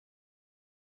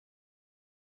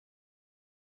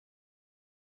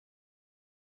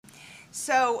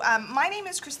So my name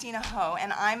is Christina Ho,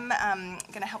 and I'm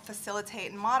going to help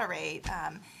facilitate and moderate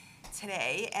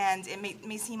today. And it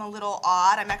may seem a little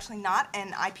odd. I'm actually not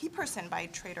an IP person by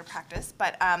trade or practice,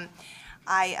 but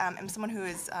I am someone who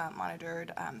has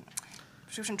monitored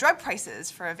prescription drug prices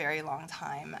for a very long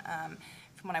time.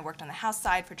 From when I worked on the House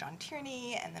side for John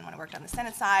Tierney, and then when I worked on the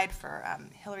Senate side for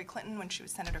Hillary Clinton when she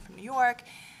was senator from New York.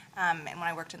 And when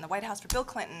I worked in the White House for Bill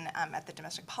Clinton at the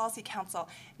Domestic Policy Council.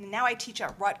 And now I teach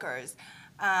at Rutgers.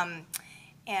 And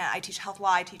I teach health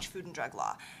law, I teach food and drug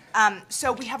law.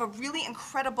 So we have a really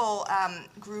incredible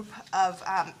group of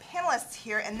panelists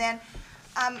here. And then,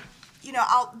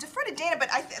 I'll defer to Dana, but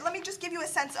let me just give you a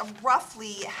sense of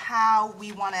roughly how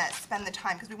we want to spend the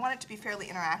time, because we want it to be fairly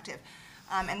interactive.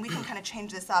 And we can kind of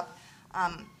change this up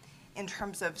in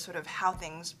terms of sort of how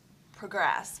things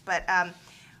progress. But I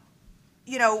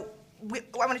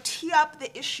want to tee up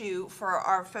the issue for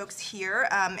our folks here,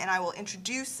 and I will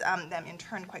introduce them in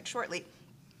turn quite shortly.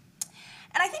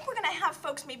 And I think we're going to have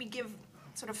folks maybe give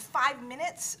sort of 5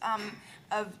 minutes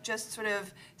of just sort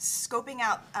of scoping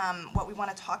out what we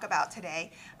want to talk about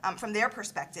today from their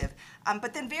perspective.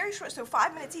 But then very short, so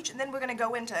 5 minutes each, and then we're going to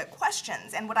go into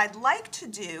questions. And what I'd like to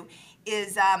do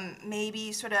is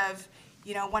maybe sort of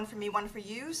one for me, one for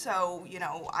you. So,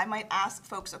 I might ask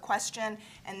folks a question,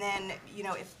 and then,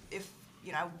 if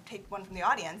take one from the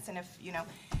audience, and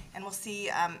and we'll see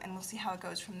how it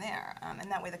goes from there.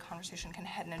 And that way, the conversation can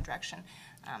head in a direction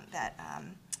that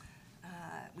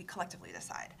we collectively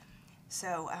decide.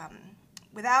 So,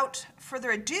 without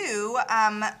further ado,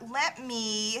 let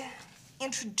me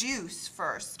introduce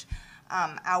first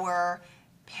our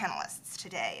panelists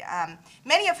today.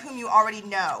 Many of whom you already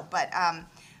know, but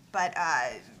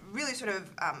really sort of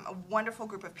a wonderful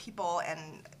group of people, and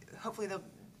hopefully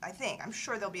I'm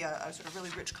sure there'll be a sort of really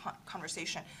rich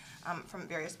conversation from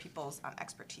various people's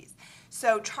expertise.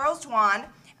 So Charles Duan,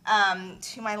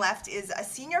 to my left, is a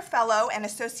senior fellow and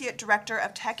associate director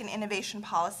of tech and innovation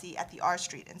policy at the R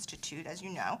Street Institute, as you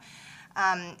know.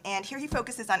 And here he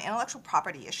focuses on intellectual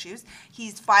property issues.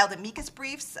 He's filed amicus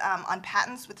briefs on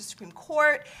patents with the Supreme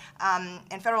Court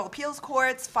and federal appeals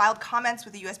courts, filed comments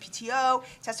with the USPTO,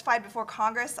 testified before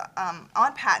Congress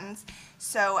on patents.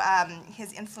 So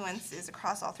his influence is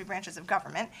across all 3 branches of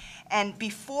government. And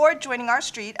before joining R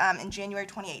Street in January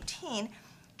 2018,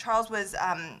 Charles was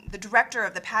the director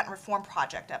of the Patent Reform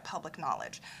Project at Public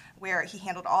Knowledge, where he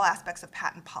handled all aspects of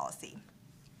patent policy.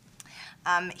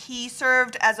 He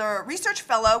served as a research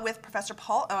fellow with Professor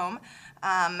Paul Ohm,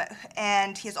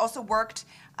 and he has also worked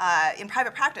in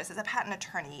private practice as a patent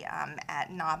attorney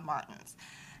at Knob Martens.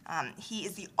 He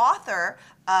is the author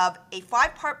of a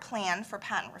 5-part plan for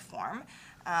patent reform,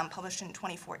 published in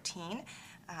 2014.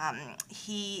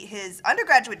 His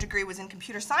undergraduate degree was in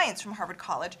computer science from Harvard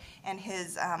College, and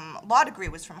his law degree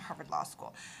was from Harvard Law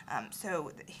School.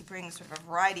 So he brings sort of a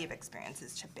variety of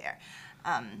experiences to bear.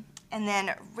 And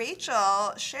then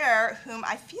Rachel Scher, whom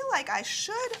I feel like I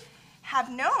should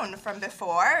have known from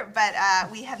before, but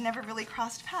we have never really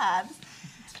crossed paths,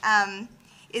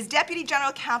 is Deputy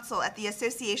General Counsel at the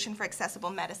Association for Accessible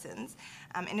Medicines,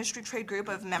 industry trade group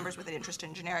of members with an interest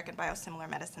in generic and biosimilar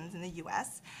medicines in the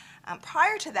US.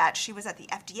 Prior to that, she was at the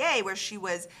FDA, where she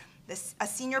was a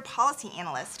senior policy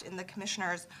analyst in the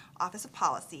Commissioner's Office of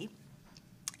Policy.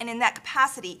 And in that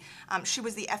capacity, she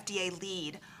was the FDA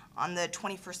lead on the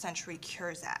 21st Century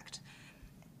Cures Act.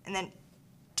 And then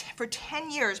for 10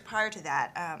 years prior to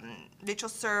that, Rachel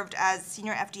served as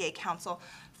senior FDA counsel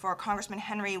for Congressman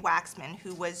Henry Waxman,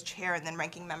 who was chair and then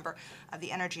ranking member of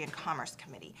the Energy and Commerce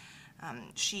Committee.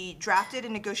 She drafted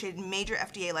and negotiated major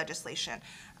FDA legislation.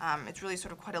 It's really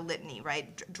sort of quite a litany,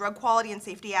 right? Drug Quality and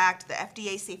Safety Act, the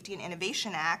FDA Safety and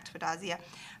Innovation Act, FDASIA,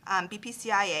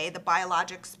 BPCIA, the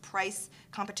Biologics Price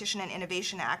Competition and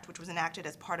Innovation Act, which was enacted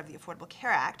as part of the Affordable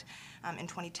Care Act in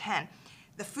 2010,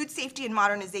 the Food Safety and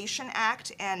Modernization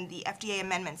Act, and the FDA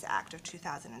Amendments Act of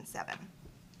 2007.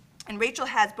 And Rachel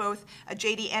has both a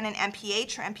JD and an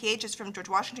MPH. Her MPH is from George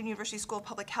Washington University School of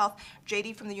Public Health,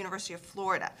 JD from the University of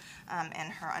Florida,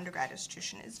 and her undergrad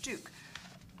institution is Duke.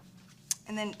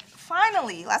 And then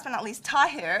finally, last but not least,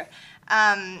 Tahir.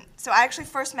 So I actually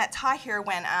first met Tahir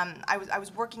when I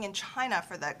was working in China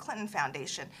for the Clinton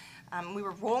Foundation. We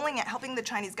were helping the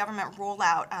Chinese government roll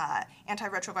out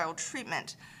antiretroviral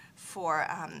treatment for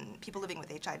people living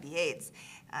with HIV/AIDS.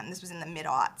 This was in the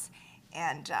mid-aughts.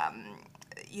 And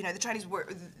the Chinese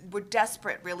were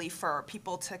desperate, really, for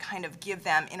people to kind of give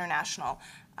them international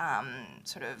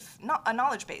sort of a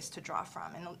knowledge base to draw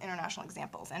from, and international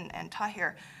examples. And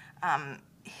Tahir,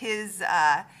 his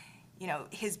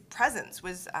presence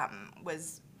was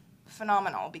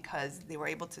phenomenal because they were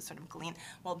able to sort of glean,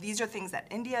 well, these are things that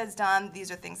India has done,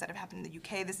 these are things that have happened in the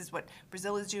UK, this is what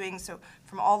Brazil is doing, so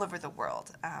from all over the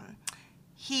world.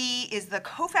 He is the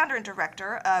co-founder and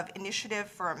director of Initiative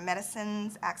for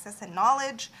Medicines, Access and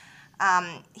Knowledge.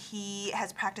 He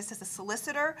has practiced as a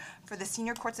solicitor for the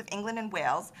senior courts of England and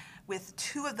Wales with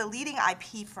 2 of the leading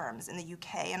IP firms in the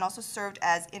UK, and also served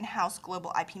as in-house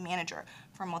global IP manager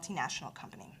for a multinational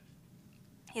company.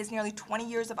 He has nearly 20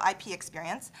 years of IP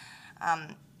experience,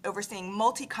 overseeing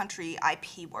multi-country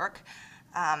IP work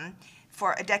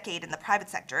for a decade in the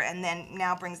private sector, and then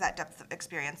now brings that depth of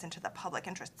experience into the public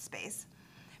interest space.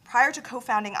 Prior to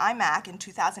co-founding IMAC in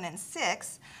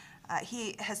 2006,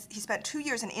 he spent 2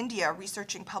 years in India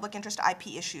researching public interest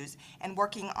IP issues and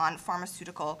working on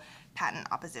pharmaceutical patent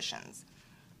oppositions.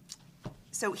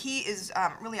 So he is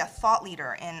really a thought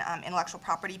leader in intellectual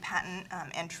property, patent,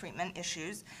 and treatment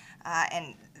issues,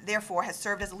 and therefore has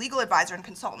served as a legal advisor and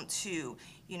consultant to,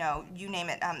 you name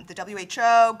it, the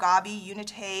WHO, Gavi,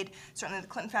 Unitaid, certainly the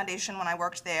Clinton Foundation when I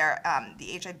worked there,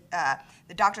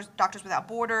 the Doctors Without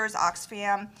Borders,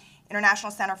 Oxfam,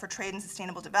 International Center for Trade and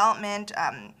Sustainable Development,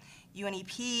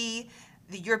 UNEP,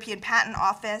 the European Patent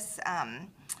Office,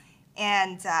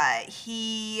 and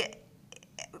he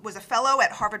was a fellow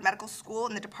at Harvard Medical School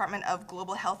in the Department of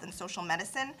Global Health and Social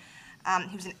Medicine.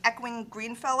 He was an Eckwing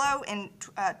Green Fellow in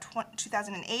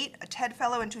 2008, a TED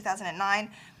Fellow in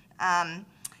 2009,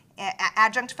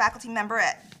 adjunct faculty member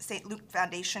at St. Luke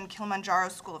Foundation, Kilimanjaro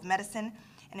School of Medicine,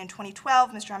 and in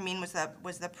 2012, Mr. Amin was the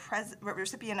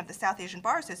recipient of the South Asian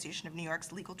Bar Association of New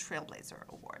York's Legal Trailblazer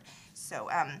Award.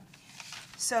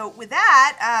 So with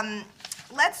that,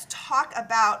 let's talk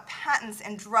about patents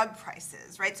and drug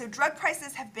prices, right? So drug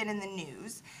prices have been in the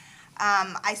news.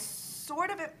 I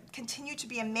sort of continue to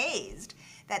be amazed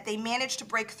that they managed to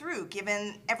break through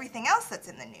given everything else that's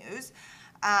in the news.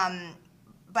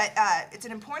 But it's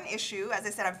an important issue. As I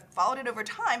said, I've followed it over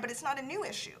time, but it's not a new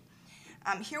issue.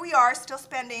 Here we are still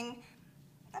spending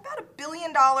about $1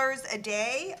 billion a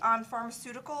day on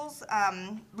pharmaceuticals,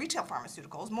 retail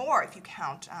pharmaceuticals, more if you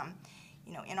count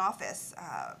in-office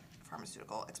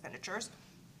pharmaceutical expenditures.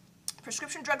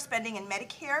 Prescription drug spending in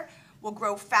Medicare will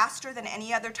grow faster than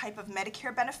any other type of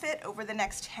Medicare benefit over the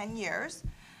next 10 years.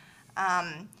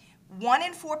 1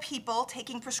 in 4 people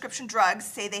taking prescription drugs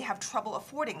say they have trouble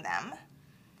affording them.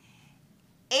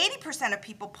 80% of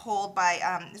people polled by,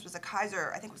 this was a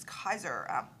Kaiser, I think it was Kaiser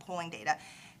polling data,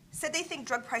 said they think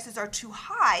drug prices are too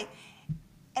high,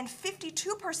 and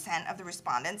 52% of the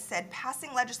respondents said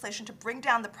passing legislation to bring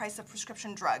down the price of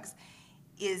prescription drugs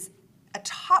is a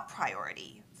top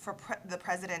priority for the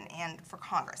president and for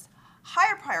Congress.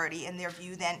 Higher priority in their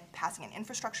view than passing an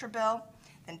infrastructure bill,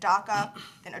 than DACA,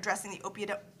 than addressing the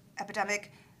opioid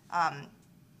epidemic,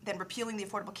 than repealing the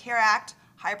Affordable Care Act,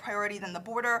 higher priority than the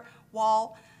border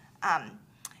wall.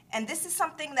 And this is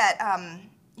something that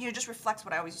just reflects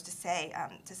what I always used to say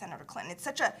to Senator Clinton. It's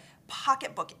such a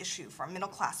pocketbook issue for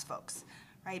middle-class folks,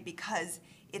 right? Because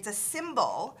it's a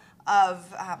symbol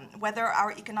of whether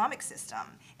our economic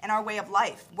system and our way of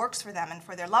life works for them and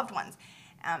for their loved ones.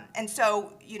 And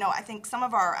so, I think some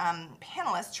of our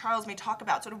panelists, Charles may talk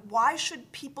about sort of why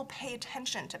should people pay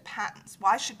attention to patents?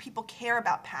 Why should people care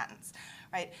about patents,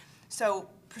 right? So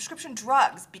prescription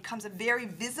drugs becomes a very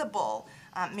visible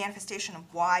manifestation of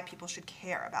why people should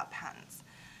care about patents.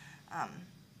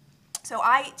 So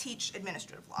I teach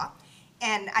administrative law,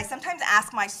 and I sometimes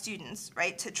ask my students,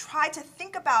 right, to try to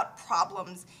think about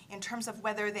problems in terms of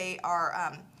whether they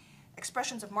are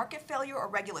expressions of market failure or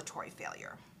regulatory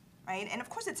failure, right? And of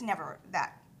course it's never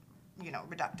that,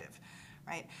 reductive,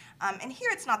 right? And here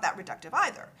it's not that reductive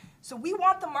either. So we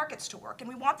want the markets to work, and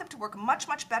we want them to work much,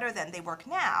 much better than they work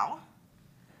now,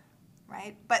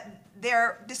 right? But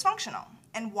they're dysfunctional.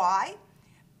 And why?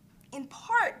 In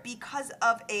part because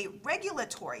of a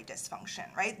regulatory dysfunction,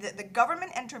 right? The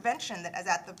government intervention that is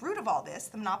at the root of all this,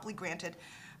 the monopoly granted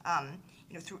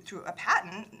through a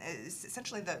patent, is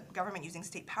essentially the government using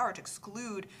state power to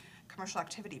exclude commercial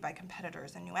activity by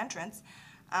competitors and new entrants.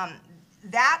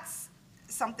 That's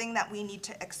something that we need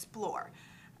to explore.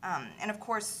 And of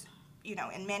course,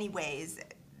 in many ways,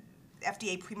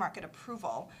 FDA pre-market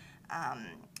approval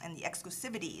and the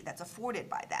exclusivity that's afforded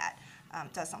by that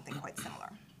does something quite similar.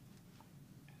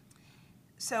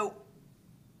 So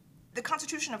the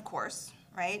Constitution, of course,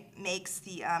 right, makes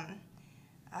the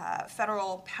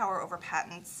federal power over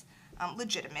patents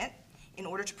legitimate in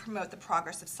order to promote the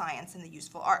progress of science and the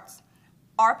useful arts.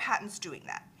 Are patents doing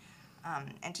that?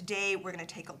 And today we're going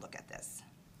to take a look at this.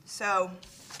 So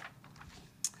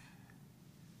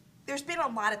there's been a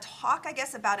lot of talk, I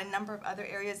guess, about a number of other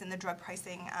areas in the drug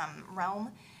pricing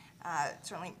realm.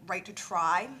 certainly right to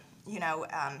try,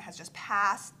 has just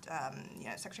passed.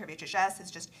 Secretary of HHS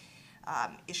has just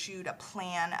issued a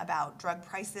plan about drug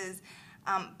prices.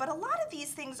 But a lot of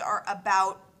these things are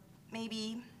about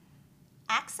maybe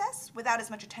access without as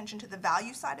much attention to the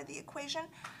value side of the equation.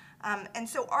 And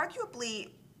so arguably,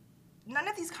 none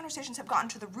of these conversations have gotten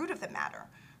to the root of the matter,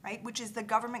 right, which is the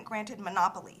government-granted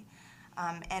monopoly.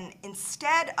 And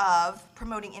instead of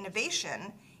promoting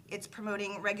innovation, it's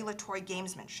promoting regulatory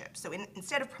gamesmanship. So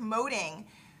instead of promoting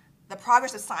the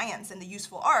progress of science and the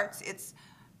useful arts, it's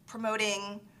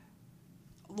promoting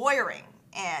lawyering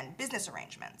and business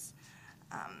arrangements.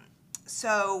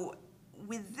 So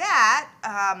with that,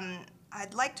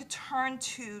 I'd like to turn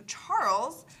to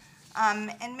Charles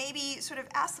and maybe sort of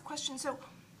ask the question, so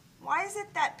why is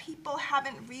it that people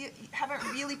haven't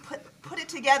really put it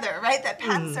together, right? That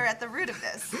patents are at the root of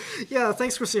this. Yeah,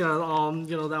 thanks, Christina.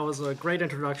 That was a great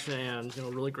introduction and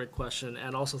really great question.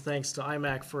 And also thanks to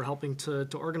IMAC for helping to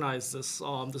organize this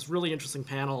this really interesting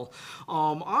panel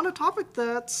on a topic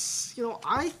that's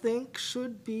I think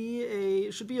should be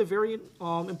a very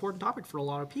important topic for a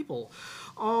lot of people.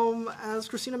 As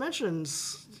Christina mentioned,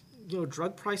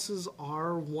 drug prices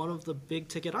are one of the big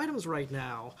ticket items right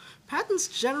now. Patents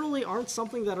generally aren't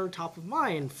something that are top of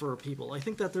mind for people. I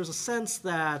think that there's a sense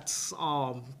that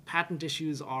patent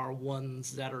issues are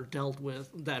ones that are dealt with,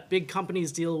 that big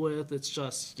companies deal with. It's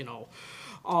just, Google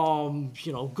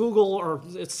or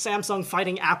it's Samsung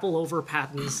fighting Apple over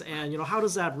patents. And, how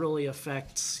does that really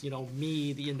affect,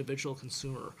 me, the individual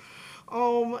consumer?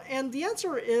 And the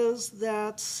answer is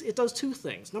that it does two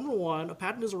things. Number one, a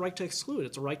patent is a right to exclude.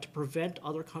 It's a right to prevent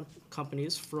other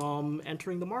companies from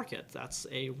entering the market. That's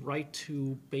a right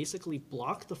to basically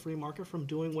block the free market from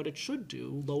doing what it should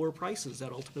do, lower prices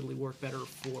that ultimately work better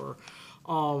for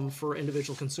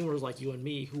individual consumers like you and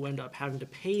me, who end up having to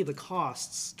pay the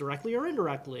costs, directly or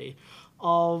indirectly,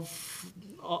 of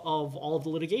all of the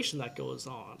litigation that goes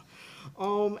on.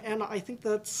 And I think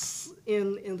that's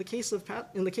in the case of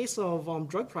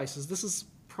drug prices, this is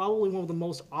probably one of the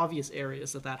most obvious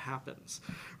areas that happens,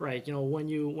 right? When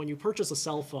you purchase a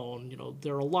cell phone,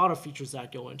 there are a lot of features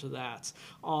that go into that,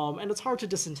 and it's hard to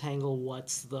disentangle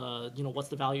what's the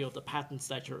value of the patents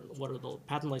what are the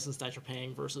patent license that you're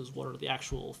paying versus what are the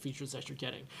actual features that you're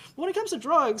getting. But when it comes to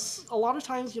drugs, a lot of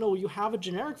times, you have a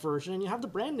generic version and you have the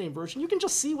brand name version. You can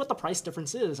just see what the price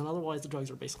difference is, and otherwise the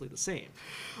drugs are basically the same.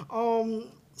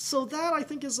 So that, I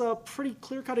think, is a pretty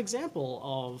clear-cut example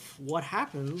of what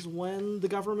happens when the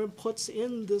government puts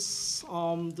in this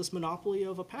this monopoly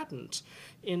of a patent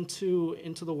into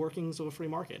the workings of a free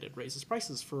market. It raises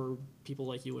prices for people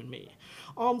like you and me.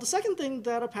 The second thing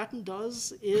that a patent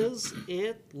does is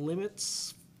it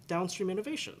limits downstream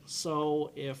innovation.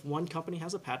 So if one company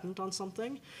has a patent on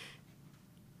something,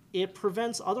 it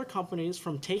prevents other companies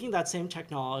from taking that same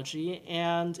technology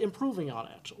and improving on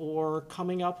it, or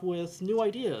coming up with new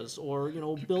ideas, or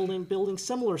building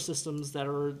similar systems that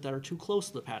are too close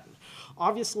to the patent.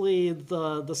 Obviously,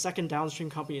 the second downstream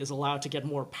company is allowed to get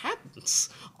more patents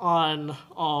on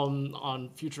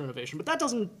future innovation, but that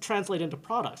doesn't translate into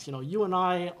products. You and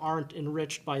I aren't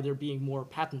enriched by there being more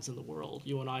patents in the world.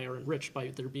 You and I are enriched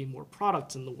by there being more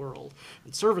products in the world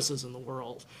and services in the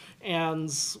world, and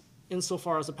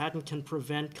insofar as a patent can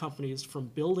prevent companies from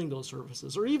building those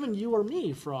services, or even you or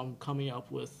me from coming up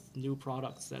with new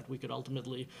products that we could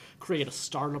ultimately create a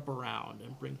startup around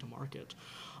and bring to market.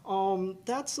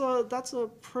 That's a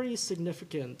pretty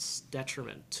significant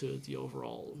detriment to the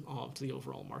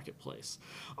overall marketplace.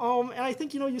 And I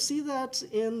think you see that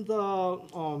in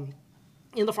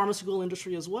the pharmaceutical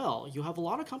industry as well. You have a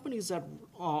lot of companies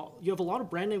you have a lot of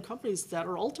brand name companies that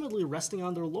are ultimately resting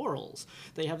on their laurels.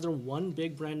 They have their one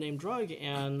big brand name drug,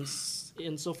 and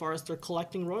insofar as they're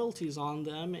collecting royalties on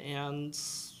them and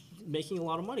making a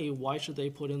lot of money, why should they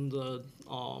put in the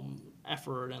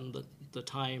effort and the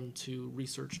time to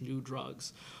research new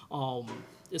drugs?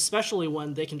 Especially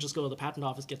when they can just go to the patent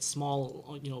office,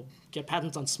 get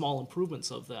patents on small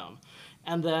improvements of them,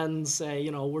 and then say,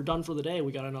 we're done for the day.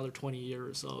 We got another 20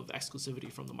 years of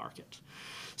exclusivity from the market.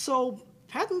 So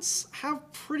patents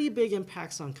have pretty big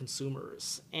impacts on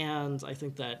consumers, and I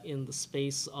think that in the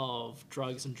space of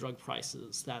drugs and drug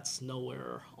prices, that's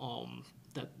nowhere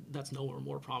that's nowhere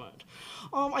more prominent.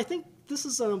 I think this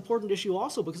is an important issue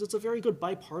also because it's a very good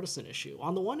bipartisan issue.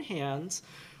 On the one hand,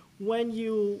 when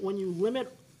you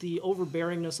limit the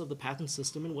overbearingness of the patent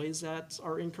system in ways that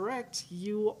are incorrect,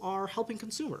 you are helping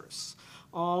consumers.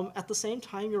 At the same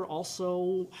time, you're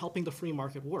also helping the free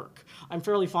market work. I'm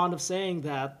fairly fond of saying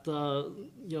that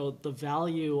the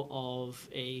value of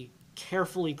a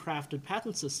carefully crafted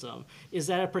patent system is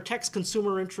that it protects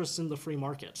consumer interests in the free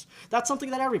market. That's something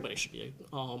that everybody should be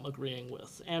agreeing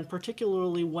with. And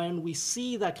particularly when we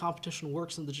see that competition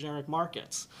works in the generic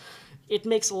markets, it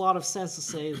makes a lot of sense to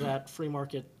say that free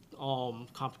market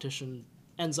competition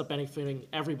ends up benefiting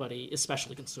everybody,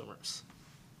 especially consumers.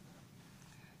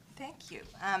 Thank you.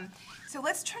 So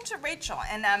let's turn to Rachel,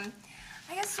 and I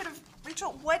guess sort of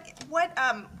Rachel, what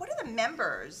are the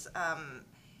members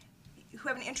who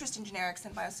have an interest in generics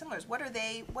and biosimilars? What are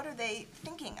they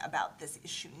thinking about this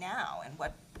issue now, and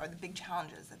what are the big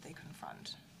challenges that they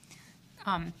confront?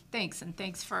 Thanks, and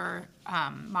thanks for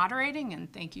moderating,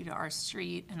 and thank you to R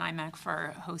Street and IMAC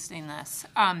for hosting this.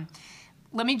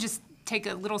 Let me just take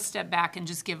a little step back and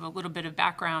just give a little bit of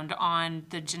background on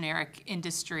the generic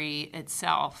industry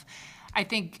itself. I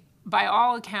think by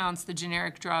all accounts, the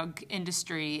generic drug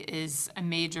industry is a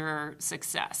major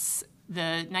success.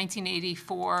 The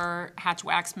 1984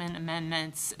 Hatch-Waxman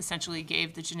amendments essentially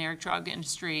gave the generic drug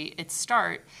industry its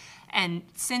start. And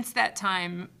since that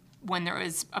time, when there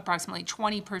was approximately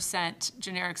 20%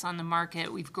 generics on the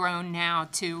market, we've grown now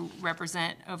to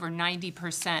represent over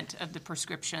 90% of the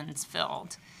prescriptions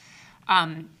filled.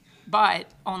 But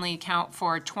only account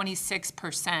for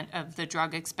 26% of the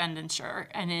drug expenditure.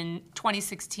 And in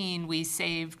 2016, we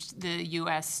saved the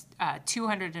U.S.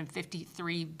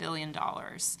 $253 billion.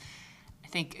 I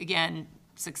think, again,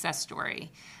 success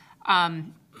story.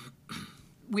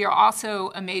 We are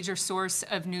also a major source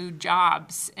of new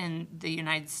jobs in the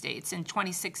United States. In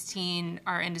 2016,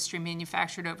 our industry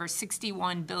manufactured over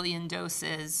 61 billion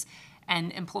doses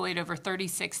and employed over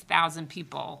 36,000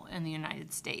 people in the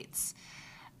United States.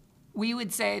 We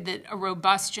would say that a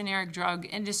robust generic drug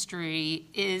industry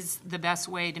is the best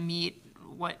way to meet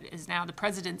what is now the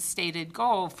president's stated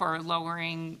goal for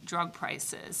lowering drug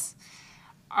prices.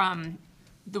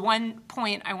 The one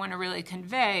point I want to really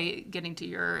convey, getting to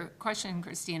your question,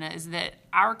 Christina, is that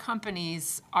our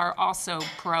companies are also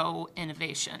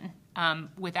pro-innovation.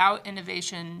 Without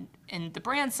innovation in the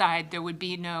brand side, there would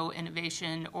be no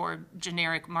innovation or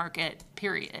generic market,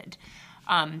 period.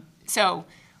 So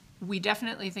we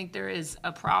definitely think there is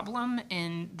a problem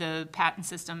in the patent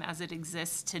system as it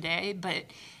exists today, but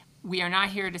we are not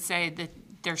here to say that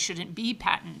there shouldn't be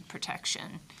patent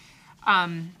protection.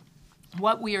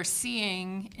 What we are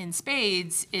seeing in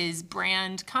spades is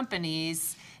brand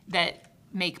companies that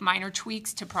make minor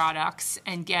tweaks to products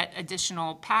and get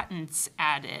additional patents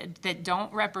added that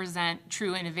don't represent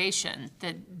true innovation,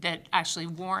 that actually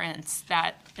warrants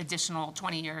that additional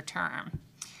 20-year term.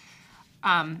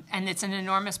 And it's an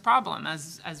enormous problem,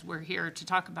 as we're here to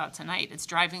talk about tonight. It's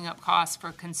driving up costs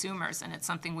for consumers, and it's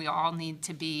something we all need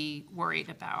to be worried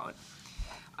about.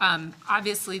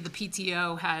 Obviously, the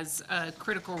PTO has a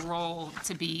critical role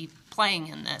to be playing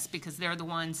in this because they're the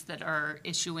ones that are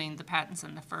issuing the patents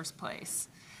in the first place.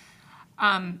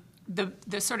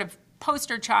 The sort of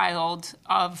poster child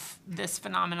of this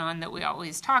phenomenon that we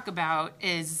always talk about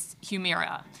is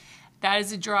Humira. That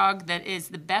is a drug that is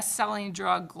the best-selling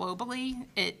drug globally.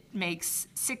 It makes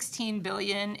 $16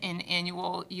 billion in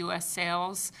annual U.S.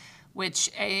 sales,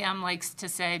 which AAM likes to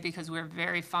say, because we're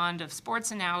very fond of sports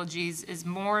analogies, is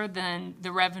more than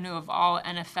the revenue of all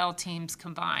NFL teams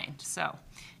combined. So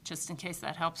just in case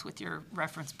that helps with your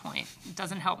reference point. It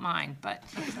doesn't help mine, but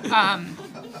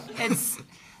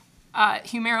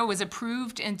Humira was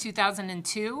approved in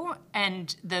 2002,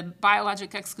 and the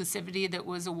biologic exclusivity that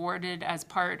was awarded as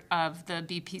part of the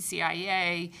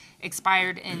BPCIA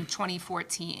expired in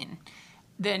 2014.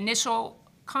 The initial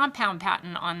compound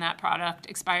patent on that product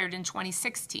expired in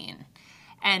 2016.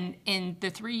 And in the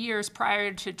 3 years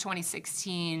prior to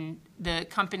 2016, the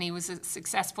company was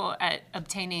successful at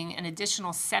obtaining an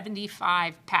additional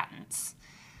 75 patents,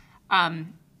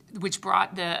 which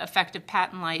brought the effective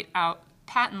patent life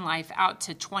out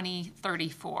to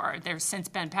 2034. There's since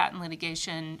been patent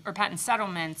litigation or patent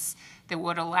settlements that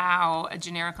would allow a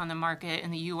generic on the market in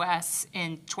the US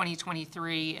in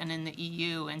 2023 and in the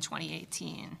EU in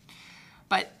 2018.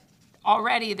 But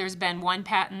already there's been one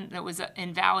patent that was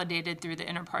invalidated through the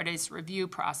inter partes review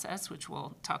process, which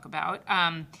we'll talk about,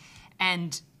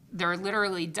 and there are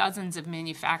literally dozens of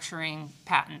manufacturing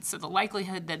patents. So the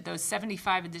likelihood that those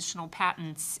 75 additional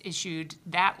patents issued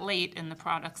that late in the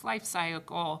product's life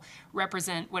cycle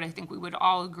represent what I think we would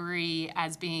all agree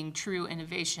as being true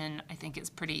innovation, I think is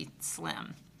pretty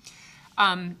slim.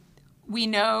 We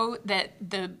know that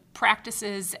the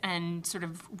practices and sort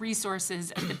of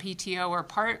resources of the PTO are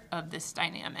part of this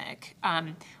dynamic.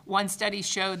 One study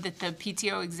showed that the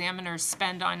PTO examiners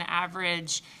spend on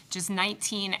average just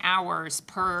 19 hours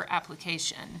per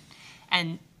application.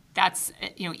 And That's,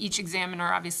 each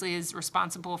examiner obviously is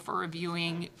responsible for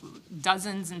reviewing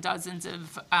dozens and dozens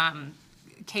of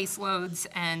caseloads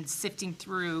and sifting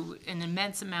through an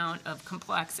immense amount of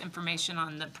complex information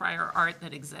on the prior art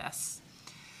that exists.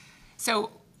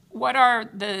 So what are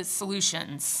the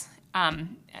solutions? I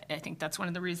think that's one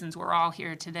of the reasons we're all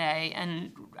here today.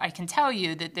 And I can tell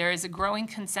you that there is a growing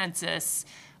consensus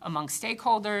among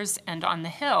stakeholders and on the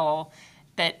Hill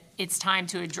that it's time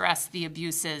to address the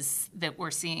abuses that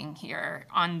we're seeing here.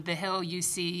 On the Hill, you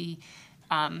see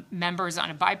members on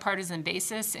a bipartisan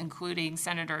basis, including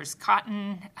Senators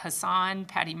Cotton, Hassan,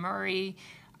 Patty Murray,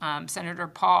 Senator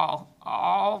Paul,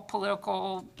 all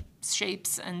political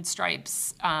shapes and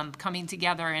stripes coming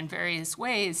together in various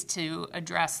ways to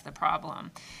address the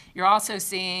problem. You're also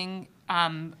seeing,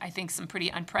 I think, some pretty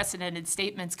unprecedented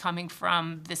statements coming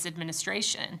from this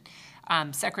administration.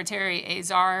 Secretary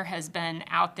Azar has been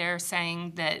out there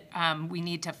saying that we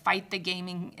need to fight the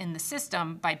gaming in the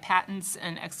system by patents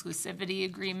and exclusivity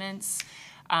agreements.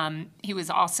 He was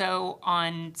also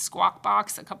on Squawk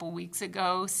Box a couple weeks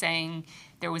ago saying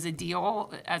there was a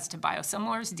deal as to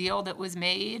biosimilars, deal that was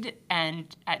made,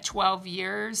 and at 12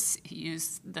 years, he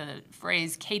used the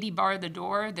phrase, Katie bar the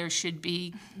door, there should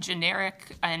be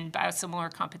generic and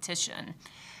biosimilar competition.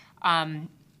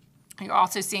 You're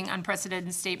also seeing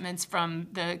unprecedented statements from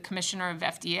the commissioner of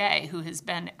FDA, who has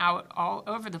been out all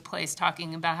over the place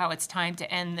talking about how it's time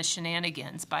to end the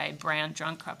shenanigans by brand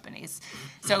drug companies.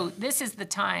 So this is the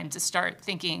time to start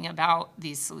thinking about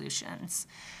these solutions.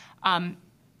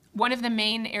 One of the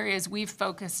main areas we've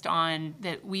focused on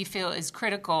that we feel is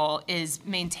critical is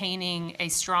maintaining a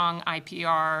strong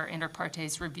IPR, inter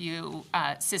partes review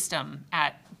system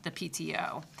at the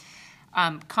PTO.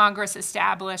 Congress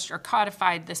established or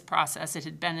codified this process. It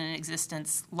had been in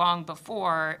existence long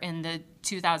before in the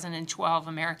 2012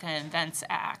 America Invents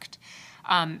Act.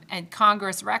 And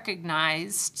Congress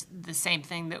recognized the same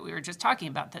thing that we were just talking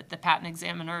about, that the patent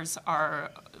examiners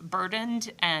are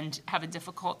burdened and have a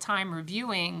difficult time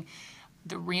reviewing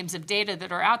the reams of data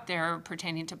that are out there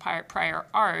pertaining to prior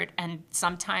art, and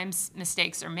sometimes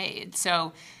mistakes are made.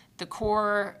 So the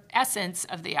core essence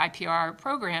of the IPR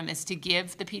program is to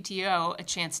give the PTO a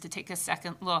chance to take a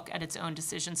second look at its own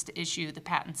decisions to issue the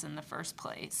patents in the first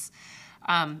place.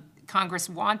 Congress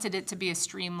wanted it to be a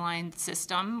streamlined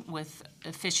system with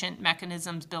efficient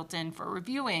mechanisms built in for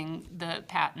reviewing the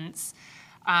patents.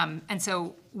 And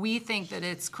so we think that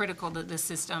it's critical that this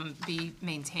system be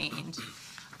maintained.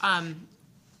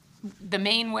 The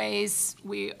main ways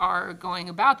we are going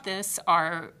about this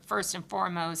are, first and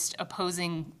foremost,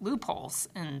 opposing loopholes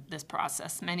in this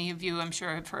process. Many of you, I'm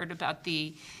sure, have heard about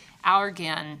the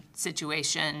Allergan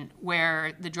situation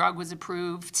where the drug was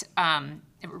approved,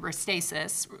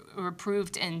 Restasis,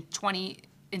 approved in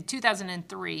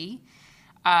 2003.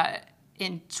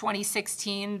 In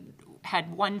 2016,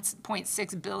 had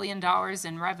 $1.6 billion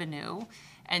in revenue.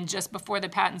 And just before the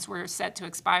patents were set to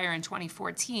expire in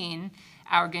 2014,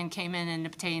 Allergan came in and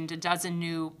obtained a dozen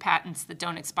new patents that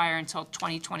don't expire until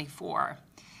 2024.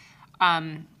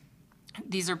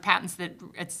 These are patents that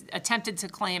attempted to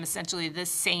claim essentially the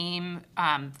same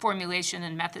formulation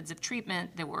and methods of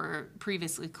treatment that were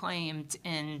previously claimed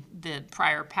in the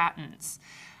prior patents.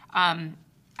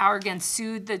 Allergan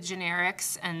sued the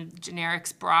generics, and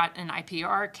generics brought an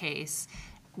IPR case.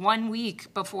 1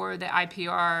 week before the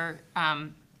IPR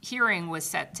hearing was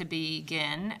set to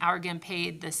begin, Allergan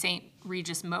paid the St.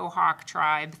 Regis Mohawk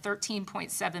tribe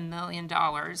 $13.7 million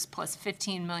plus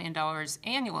 $15 million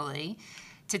annually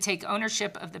to take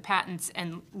ownership of the patents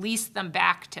and lease them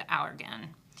back to Allergan,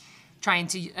 trying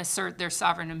to assert their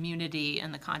sovereign immunity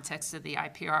in the context of the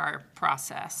IPR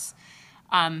process.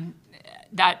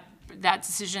 That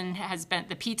decision has been,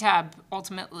 the PTAB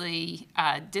ultimately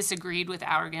disagreed with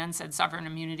Allergan, said sovereign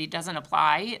immunity doesn't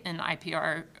apply in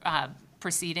IPR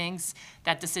proceedings.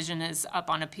 That decision is up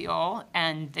on appeal,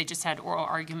 and they just had oral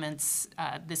arguments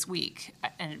this week.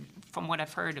 And from what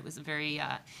I've heard, it was a very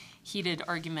heated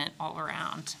argument all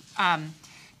around.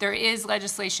 There is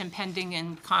legislation pending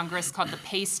in Congress called the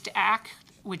PASTE Act,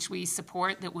 which we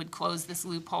support, that would close this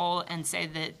loophole and say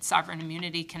that sovereign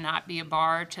immunity cannot be a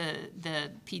bar to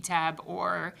the PTAB,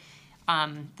 or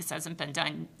this hasn't been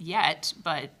done yet,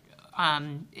 but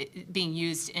being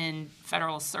used in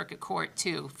federal circuit court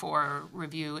too for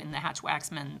review in the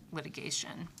Hatch-Waxman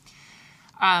litigation.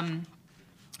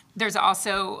 There's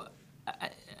also,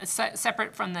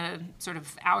 separate from the sort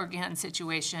of Allergan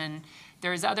situation,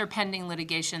 there is other pending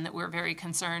litigation that we're very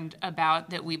concerned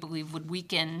about that we believe would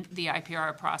weaken the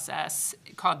IPR process,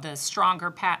 called the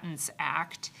Stronger Patents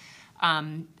Act.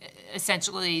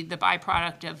 Essentially, the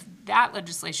byproduct of that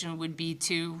legislation would be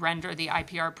to render the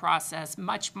IPR process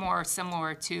much more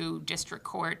similar to district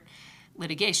court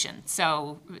litigation.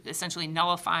 So essentially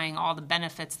nullifying all the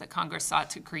benefits that Congress sought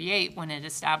to create when it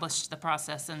established the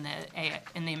process in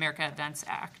the America Events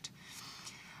Act.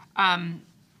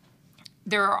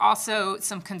 There are also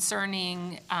some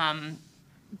concerning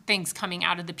things coming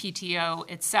out of the PTO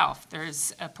itself.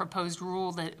 There's a proposed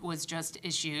rule that was just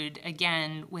issued,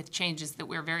 again, with changes that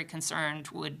we're very concerned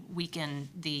would weaken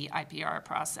the IPR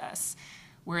process.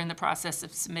 We're in the process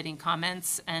of submitting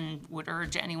comments and would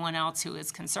urge anyone else who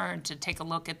is concerned to take a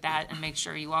look at that and make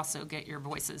sure you also get your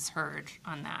voices heard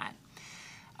on that.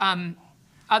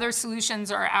 Other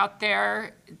solutions are out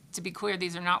there. To be clear,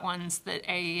 these are not ones that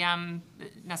AAM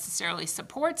necessarily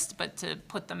supports, but to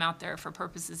put them out there for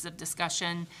purposes of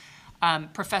discussion.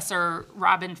 Professor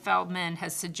Robin Feldman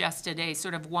has suggested a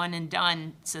sort of one and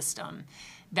done system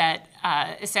that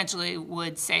essentially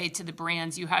would say to the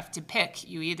brands, you have to pick.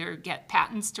 You either get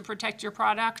patents to protect your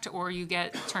product or you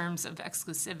get terms of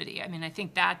exclusivity. I mean, I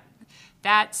think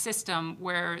that system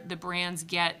where the brands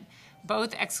get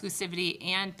both exclusivity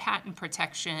and patent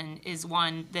protection is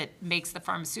one that makes the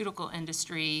pharmaceutical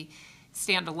industry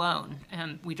stand alone.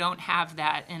 We don't have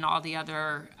that in all the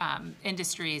other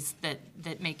industries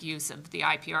that make use of the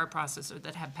IPR process or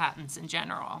that have patents in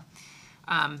general.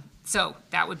 So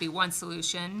that would be one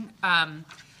solution.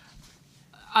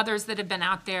 Others that have been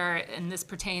out there, and this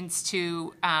pertains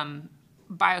to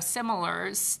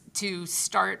biosimilars, to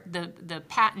start the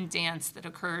patent dance that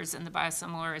occurs in the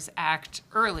Biosimilars Act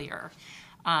earlier.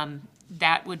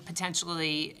 That would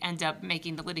potentially end up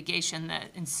making the litigation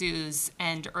that ensues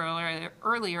end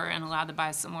earlier and allow the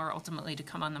biosimilar ultimately to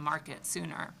come on the market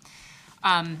sooner.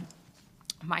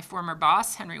 My former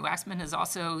boss, Henry Waxman, has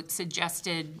also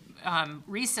suggested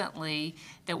recently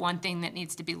that one thing that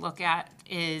needs to be looked at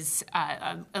is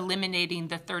eliminating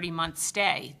the 30-month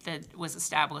stay that was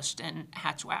established in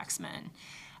Hatch-Waxman.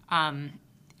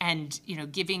 And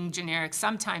giving generics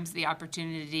sometimes the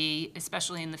opportunity,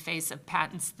 especially in the face of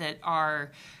patents that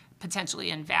are potentially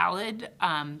invalid,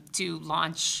 to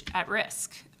launch at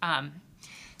risk.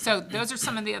 So those are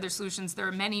some of the other solutions. There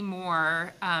are many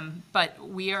more, but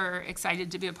we are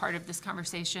excited to be a part of this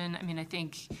conversation. I mean, I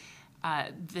think,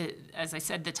 as I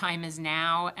said, the time is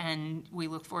now, and we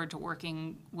look forward to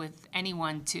working with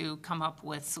anyone to come up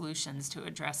with solutions to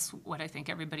address what I think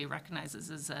everybody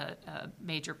recognizes as a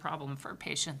major problem for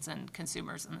patients and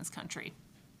consumers in this country.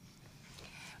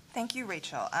 Thank you,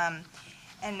 Rachel.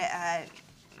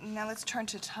 Now let's turn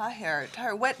to Tahir.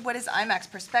 Tahir, what is IMAC's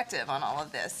perspective on all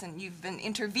of this? And you've been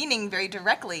intervening very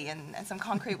directly in some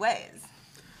concrete ways.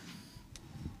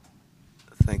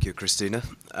 Thank you, Christina.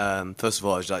 First of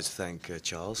all, I'd like to thank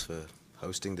Charles for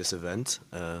hosting this event.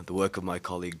 The work of my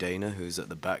colleague Dana, who's at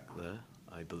the back there,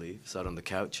 I believe, sat on the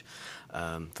couch,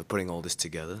 for putting all this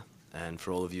together. And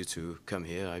for all of you to come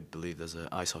here, I believe there's an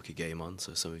ice hockey game on,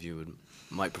 so some of you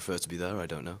might prefer to be there, I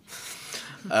don't know.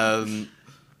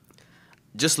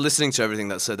 Just listening to everything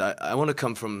that's said, I want to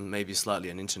come from maybe slightly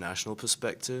an international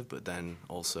perspective, but then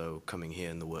also coming here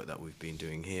in the work that we've been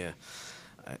doing here.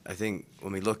 I think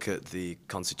when we look at the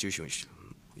Constitution, which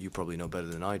you probably know better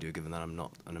than I do, given that I'm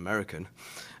not an American,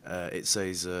 it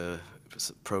says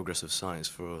progress of science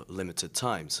for limited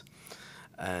times.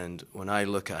 And when I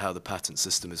look at how the patent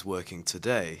system is working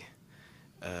today,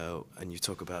 and you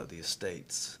talk about the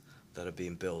estates that are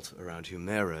being built around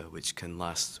Humira, which can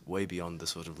last way beyond the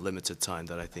sort of limited time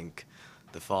that I think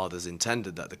the fathers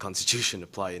intended that the Constitution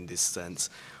apply in this sense,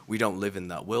 we don't live in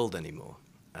that world anymore.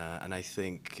 And I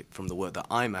think from the work that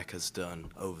IMAC has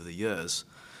done over the years,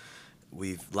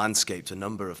 we've landscaped a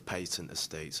number of patent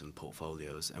estates and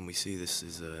portfolios, and we see this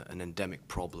as an endemic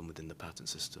problem within the patent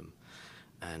system.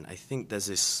 And I think there's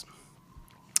this,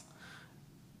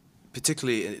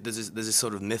 particularly, there's this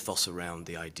sort of mythos around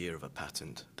the idea of a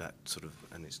patent that sort of,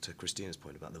 and it's to Christina's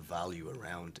point about the value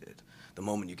around it. The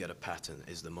moment you get a patent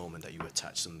is the moment that you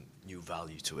attach some new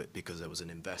value to it because there was an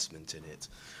investment in it,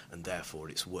 and therefore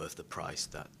it's worth the price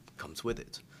that comes with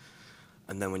it.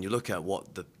 And then when you look at what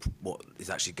is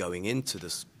actually going into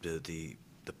this, the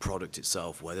product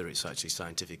itself, whether it's actually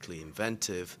scientifically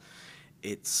inventive,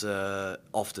 it's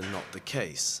often not the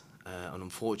case. And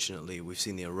unfortunately, we've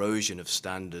seen the erosion of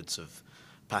standards of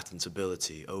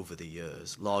patentability over the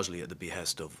years, largely at the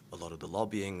behest of a lot of the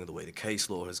lobbying, the way the case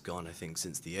law has gone. I think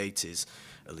since the 80s,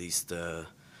 at least,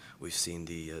 we've seen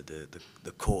the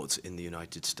courts in the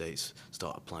United States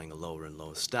start applying a lower and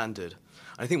lower standard.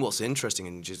 I think what's interesting,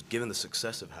 and just given the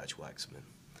success of Hatch-Waxman,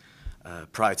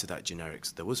 prior to that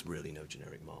generics, there was really no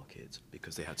generic market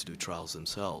because they had to do trials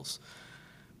themselves.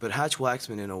 But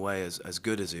Hatch-Waxman, in a way, as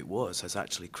good as it was, has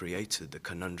actually created the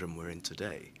conundrum we're in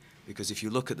today. Because if you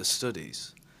look at the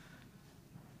studies,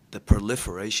 the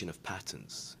proliferation of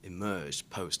patents emerged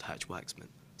post-Hatch-Waxman.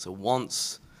 So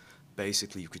once,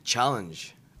 basically, you could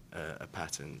challenge a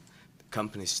patent,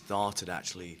 companies started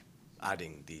actually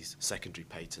adding these secondary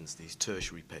patents, these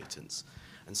tertiary patents.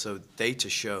 And so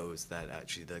data shows that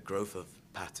actually the growth of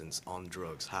patents on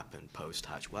drugs happened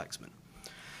post-Hatch-Waxman,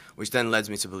 which then leads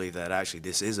me to believe that actually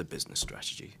this is a business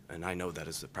strategy. And I know that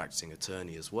as a practicing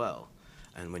attorney as well.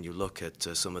 And when you look at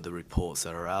some of the reports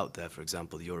that are out there, for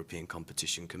example, the European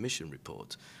Competition Commission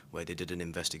report, where they did an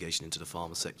investigation into the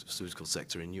pharmaceutical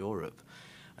sector in Europe,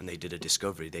 and they did a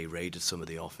discovery. They raided some of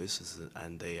the offices,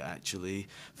 and they actually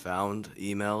found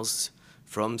emails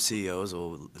from CEOs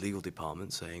or legal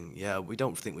departments saying, yeah, we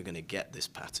don't think we're going to get this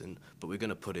patent, but we're going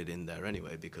to put it in there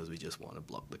anyway because we just want to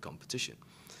block the competition.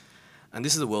 And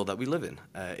this is the world that we live in.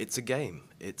 It's a game.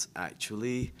 It's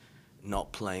actually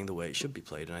not playing the way it should be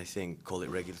played. And I think, call it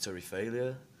regulatory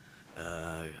failure.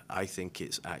 I think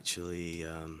it's actually,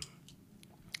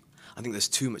 I think there's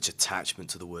too much attachment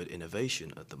to the word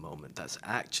innovation at the moment. That's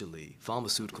actually,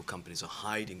 pharmaceutical companies are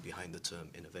hiding behind the term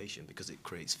innovation because it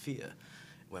creates fear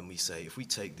when we say, if we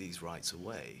take these rights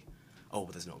away, oh,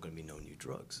 well, there's not going to be no new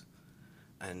drugs.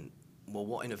 And, well,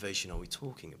 what innovation are we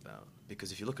talking about?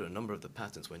 Because if you look at a number of the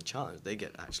patents when challenged, they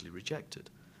get actually rejected.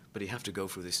 But you have to go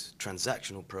through this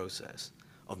transactional process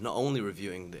of not only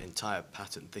reviewing the entire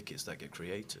patent thickets that get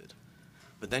created,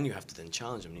 but then you have to then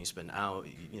challenge them, and you spend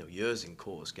years in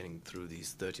courts getting through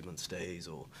these 30-month stays,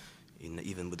 or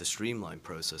even with the streamlined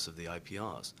process of the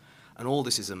IPRs. And all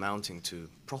this is amounting to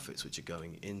profits which are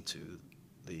going into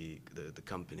the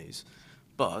companies,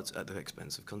 but at the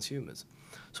expense of consumers.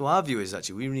 So our view is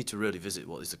actually we need to really visit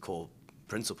what is the core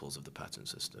principles of the patent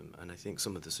system, and I think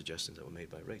some of the suggestions that were made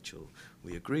by Rachel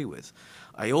we agree with.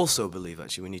 I also believe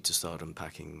actually we need to start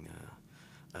unpacking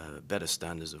better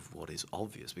standards of what is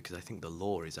obvious, because I think the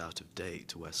law is out of date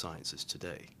to where science is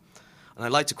today. And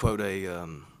I'd like to quote a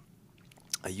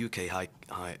UK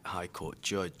High Court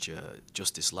judge,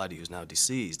 Justice Laddie, who's now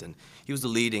deceased, and he was the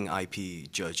leading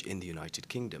IP judge in the United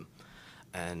Kingdom.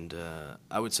 And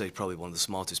I would say probably one of the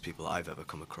smartest people I've ever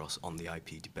come across on the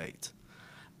IP debate.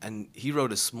 And he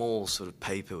wrote a small sort of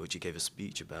paper which he gave a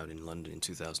speech about in London in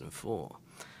 2004.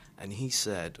 And he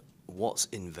said, what's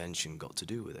invention got to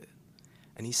do with it?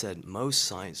 And he said, most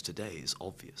science today is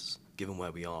obvious, given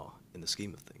where we are in the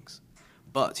scheme of things.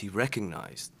 But he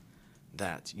recognized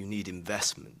that you need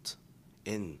investment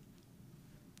in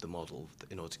the model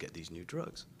in order to get these new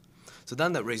drugs. So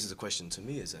then that raises a question to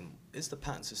me is the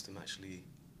patent system actually,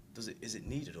 is it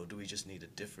needed, or do we just need a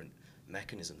different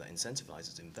mechanism that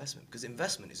incentivizes investment? Because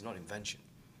investment is not invention.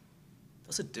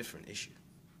 That's a different issue.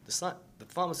 The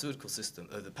pharmaceutical system,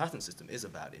 the patent system is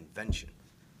about invention.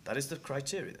 That is the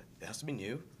criteria. It has to be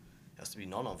new, it has to be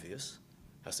non-obvious,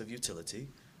 it has to have utility,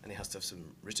 and it has to have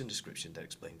some written description that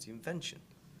explains the invention.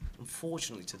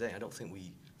 Unfortunately today, I don't think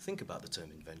we think about the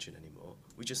term invention anymore.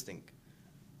 We just think,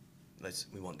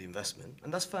 we want the investment,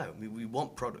 and that's fine. We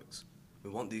want products.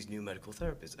 We want these new medical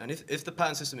therapies. And if the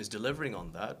patent system is delivering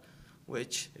on that,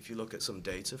 which, if you look at some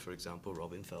data, for example,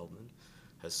 Robin Feldman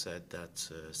has said that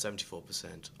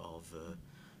 74% of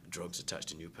drugs attached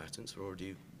to new patents are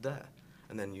already there.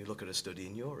 And then you look at a study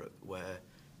in Europe where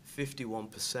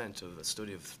 51% of a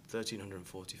study of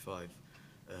 1,345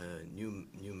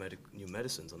 new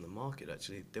medicines on the market,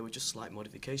 actually, they were just slight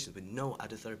modifications with no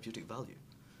added therapeutic value.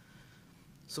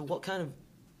 So what kind of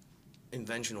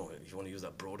invention, or if you want to use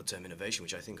that broader term, innovation,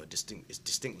 which I think is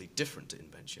distinctly different to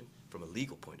invention from a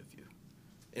legal point of view.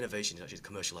 Innovation is actually the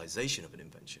commercialization of an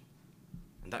invention.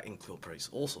 And that incorporates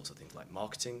all sorts of things like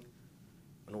marketing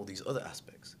and all these other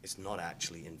aspects. It's not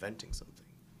actually inventing something.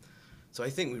 So I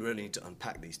think we really need to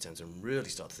unpack these terms and really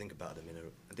start to think about them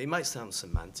they might sound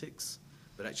semantics,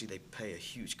 but actually they pay a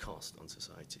huge cost on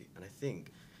society. And I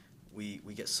think we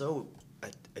get so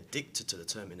addicted to the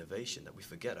term innovation that we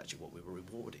forget actually what we were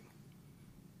rewarding.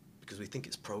 Because we think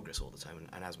it's progress all the time,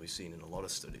 and as we've seen in a lot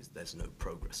of studies, there's no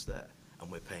progress there,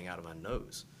 and we're paying out of our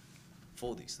nose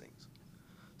for these things.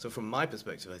 So from my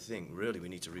perspective, I think really we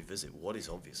need to revisit what is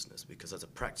obviousness, because as a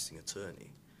practicing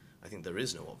attorney, I think there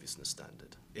is no obviousness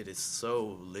standard. It is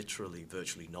so literally,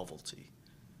 virtually novelty,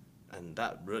 and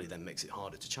that really then makes it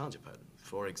harder to challenge a patent.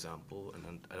 For example,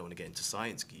 and I don't want to get into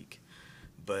science geek,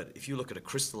 but if you look at a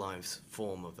crystallized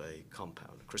form of a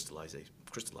compound, a crystallized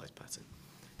pattern,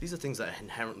 these are things that are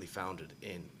inherently founded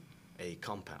in a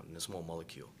compound, in a small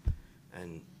molecule.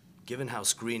 And given how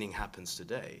screening happens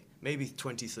today, maybe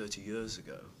 20, 30 years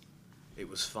ago, it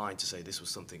was fine to say this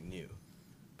was something new.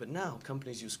 But now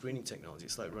companies use screening technology.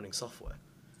 It's like running software.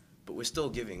 but we're still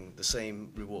giving the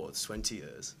same rewards 20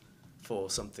 years for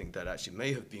something that actually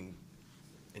may have been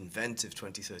inventive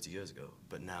 20, 30 years ago,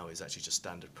 but now is actually just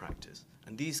standard practice.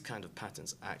 And these kind of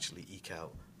patents actually eke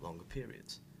out longer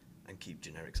periods and keep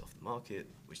generics off the market,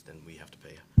 which then we have to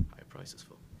pay higher prices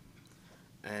for.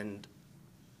 And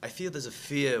I feel there's a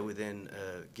fear within,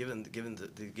 given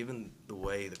the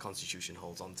way the Constitution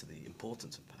holds on to the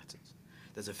importance of patents,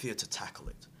 there's a fear to tackle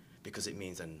it, because it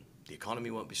means then the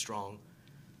economy won't be strong,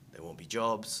 there won't be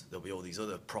jobs, there'll be all these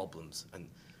other problems. And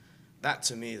that,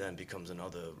 to me, then becomes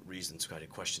another reason to kind of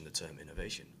question the term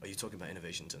innovation. Are you talking about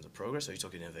innovation in terms of progress, or are you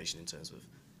talking innovation in terms of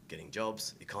getting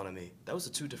jobs, economy? Those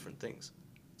are two different things.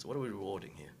 So what are we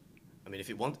rewarding here? I mean, if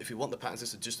you want the patent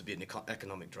system just to be an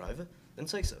economic driver, then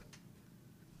say so.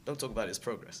 Don't talk about it as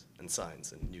progress and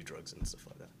science and new drugs and stuff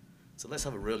like that. So let's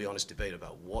have a really honest debate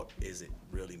about what does it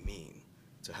really mean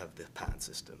to have the patent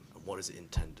system and what is it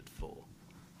intended for.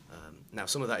 Now,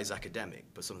 some of that is academic,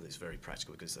 but some of it is very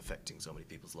practical because it's affecting so many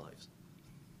people's lives.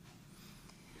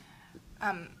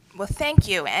 Well, thank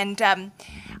you. And I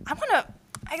want to,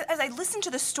 as I listen to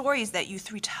the stories that you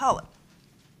three tell,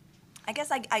 I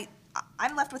guess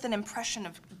I'm left with an impression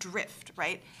of drift,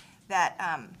 right?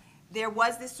 That there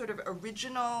was this sort of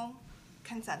original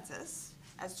consensus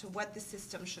as to what the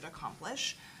system should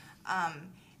accomplish.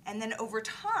 And then over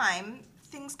time,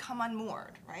 things come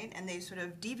unmoored, right? And they sort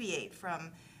of deviate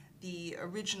from the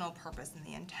original purpose and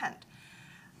the intent.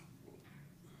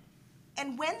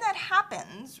 And when that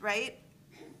happens, right,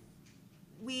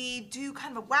 we do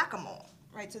kind of a whack-a-mole,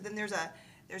 right? So then there's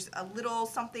a little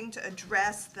something to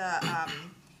address the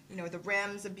the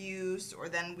REMS abuse, or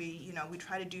then we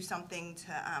try to do something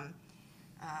to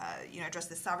address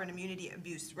the sovereign immunity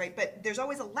abuse, right? But there's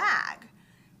always a lag,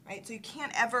 right? So you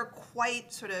can't ever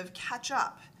quite sort of catch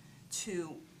up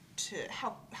to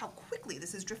how quickly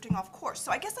this is drifting off course.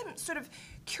 So I guess I'm sort of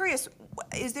curious,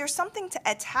 is there something to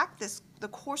attack the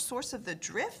core source of the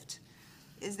drift?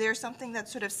 Is there something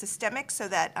that's sort of systemic so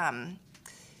that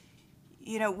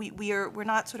we're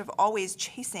not sort of always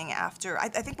chasing after, I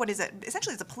think what is it,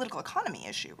 essentially it's a political economy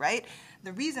issue, right?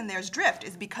 The reason there's drift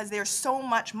is because there's so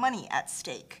much money at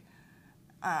stake.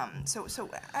 I'd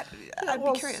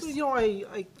be curious. So,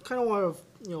 I kind of want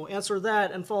to answer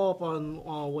that and follow up on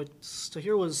what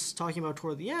Tahir was talking about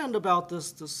toward the end about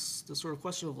this sort of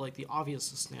question of like the obvious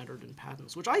standard in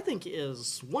patents, which I think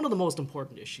is one of the most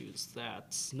important issues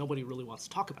that nobody really wants to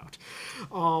talk about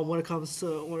when it comes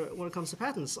to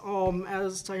patents.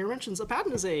 As Tahir mentions, a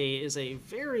patent is a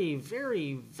very,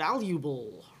 very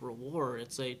valuable reward.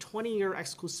 It's a 20-year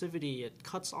exclusivity. It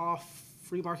cuts off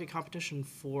free market competition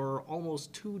for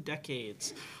almost 2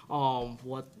 decades.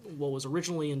 What was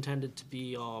originally intended to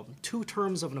be 2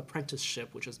 terms of an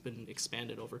apprenticeship, which has been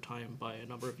expanded over time by a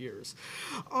number of years.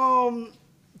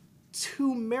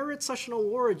 To merit such an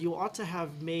award, you ought to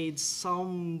have made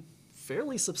some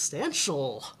fairly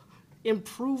substantial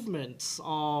improvements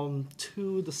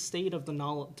to the state of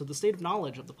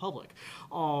knowledge of the public.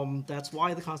 That's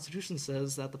why the Constitution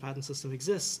says that the patent system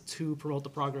exists to promote the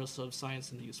progress of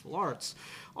science and the useful arts.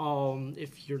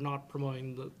 If you're not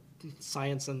promoting the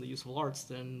science and the useful arts,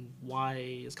 then why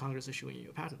is Congress issuing you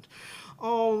a patent?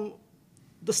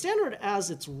 The standard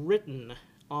as it's written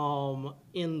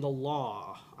in the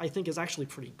law, I think, is actually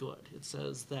pretty good. It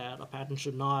says that a patent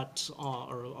should not,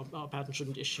 or a patent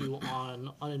shouldn't issue on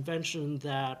an invention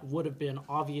that would have been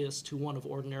obvious to one of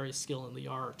ordinary skill in the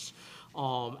art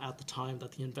at the time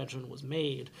that the invention was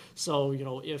made. So,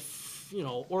 if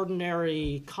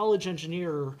ordinary college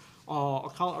engineer or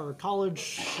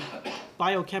college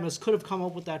biochemist could have come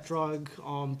up with that drug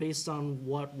based on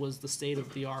what was the state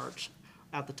of the art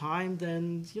at the time,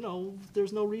 then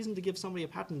there's no reason to give somebody a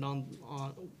patent on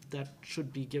that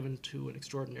should be given to an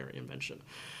extraordinary invention.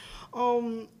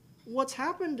 What's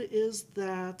happened is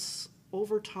that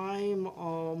over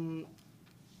time,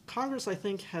 Congress, I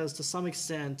think, has to some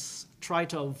extent tried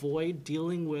to avoid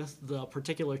dealing with the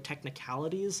particular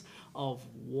technicalities of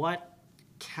what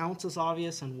counts as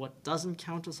obvious and what doesn't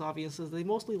count as obvious. They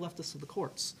mostly left this to the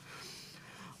courts.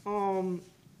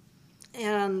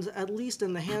 And at least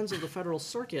in the hands of the federal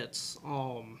circuits,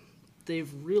 they've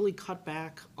really cut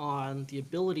back on the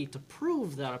ability to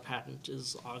prove that a patent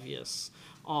is obvious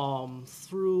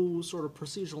through sort of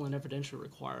procedural and evidentiary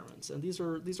requirements. And these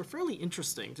are fairly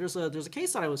interesting. There's a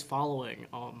case that I was following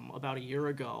about a year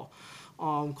ago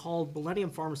called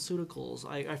Millennium Pharmaceuticals.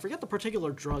 I forget the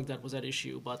particular drug that was at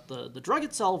issue, but the drug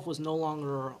itself was no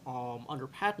longer under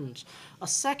patent. A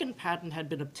second patent had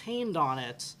been obtained on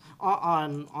it,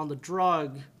 on the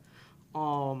drug,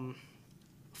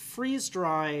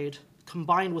 freeze-dried,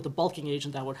 combined with a bulking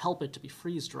agent that would help it to be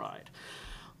freeze-dried.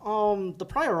 The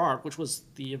prior art, which was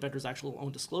the inventor's actual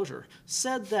own disclosure,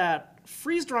 said that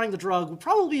freeze-drying the drug would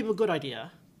probably be a good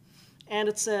idea. And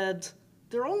it said,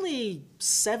 there are only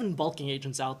 7 bulking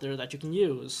agents out there that you can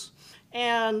use,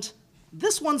 and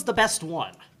this one's the best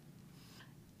one.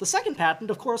 The second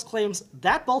patent, of course, claims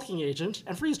that bulking agent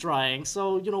and freeze-drying,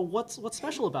 so, what's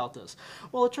special about this?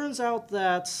 Well, it turns out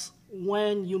that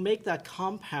when you make that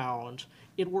compound,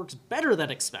 it works better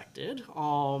than expected.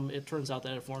 It turns out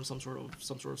that it forms some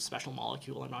sort of special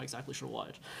molecule. I'm not exactly sure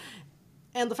what.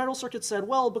 And the Federal Circuit said,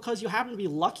 well, because you happen to be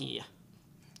lucky,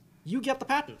 you get the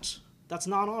patent. That's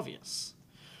non-obvious.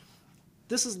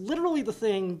 This is literally the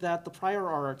thing that the prior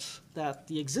art, that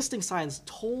the existing science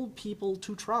told people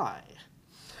to try.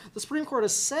 The Supreme Court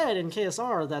has said in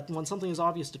KSR that when something is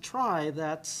obvious to try,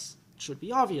 that should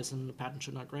be obvious, and the patent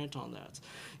should not grant on that.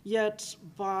 Yet,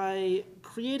 by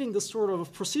creating this sort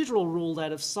of procedural rule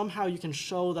that if somehow you can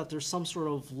show that there's some sort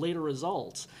of later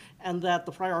result, and that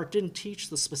the prior art didn't teach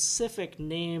the specific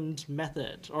named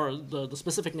method, or the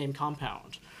specific named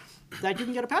compound, that you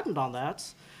can get a patent on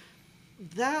that,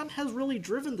 that has really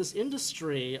driven this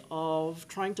industry of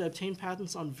trying to obtain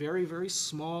patents on very, very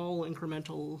small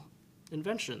incremental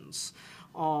inventions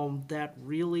that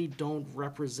really don't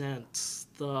represent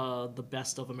the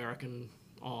best of American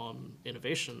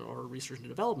innovation or research and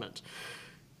development.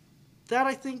 That,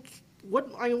 I think,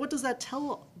 what does that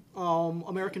tell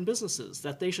American businesses?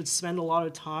 That they should spend a lot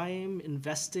of time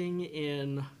investing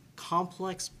in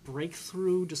complex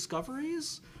breakthrough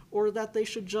discoveries? Or that they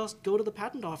should just go to the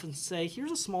patent office and say,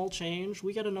 here's a small change,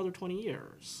 we get another 20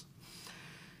 years.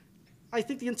 I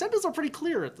think the incentives are pretty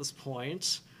clear at this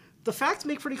point. The facts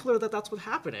make pretty clear that that's what's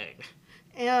happening.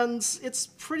 And it's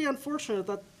pretty unfortunate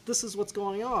that this is what's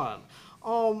going on.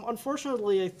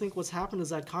 Unfortunately, I think what's happened is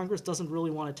that Congress doesn't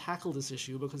really want to tackle this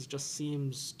issue because it just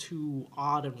seems too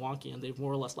odd and wonky, and they've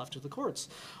more or less left it to the courts.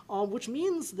 Which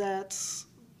means that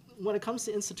when it comes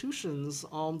to institutions,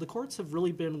 the courts have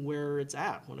really been where it's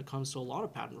at when it comes to a lot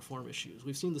of patent reform issues.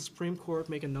 We've seen the Supreme Court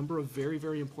make a number of very,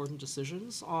 very important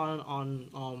decisions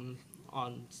on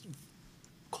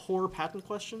core patent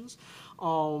questions.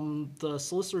 The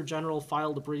Solicitor General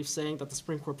filed a brief saying that the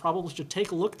Supreme Court probably should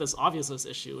take a look at this obviousness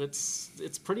issue.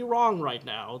 It's pretty wrong right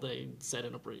now, they said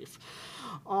in a brief.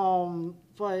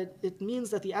 But it means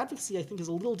that the advocacy, I think, is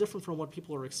a little different from what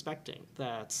people are expecting.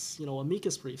 That,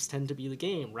 amicus briefs tend to be the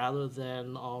game rather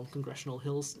than congressional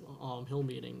Hill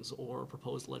meetings or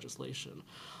proposed legislation.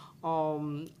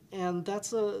 And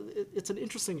it's an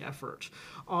interesting effort.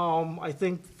 I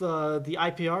think the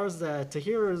IPRs that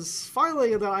Tahir is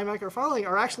filing and that IMAC are filing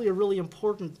are actually a really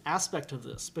important aspect of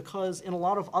this, because in a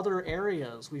lot of other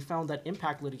areas we found that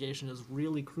impact litigation is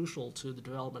really crucial to the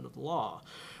development of the law.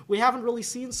 We haven't really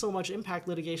seen so much impact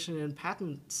litigation in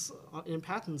patents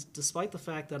despite the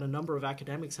fact that a number of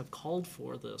academics have called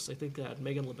for this. I think that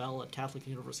Megan LaBelle at Catholic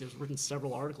University has written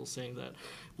several articles saying that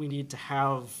we need to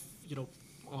have,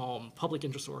 public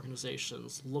interest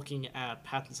organizations looking at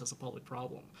patents as a public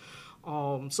problem.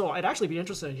 So I'd actually be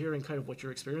interested in hearing kind of what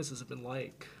your experiences have been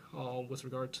like with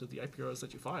regard to the IPRs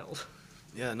that you filed.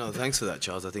 Yeah, no, thanks for that,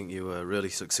 Charles. I think you really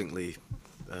succinctly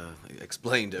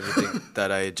explained everything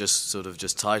that I had just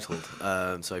titled,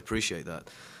 so I appreciate that.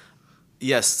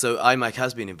 Yes, so IMAC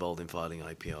has been involved in filing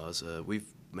IPRs. We've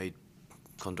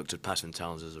conducted patent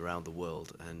challenges around the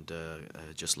world, and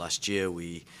just last year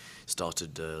we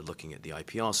started looking at the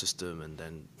IPR system and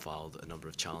then filed a number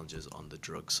of challenges on the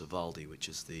drug Sovaldi, which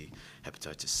is the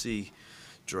hepatitis C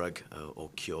drug, or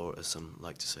cure, as some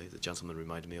like to say. The gentleman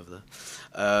reminded me of that.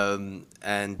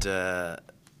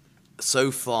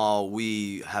 So far,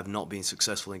 we have not been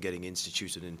successful in getting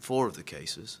instituted in 4 of the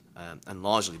cases, and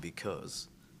largely because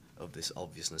of this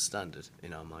obviousness standard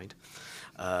in our mind,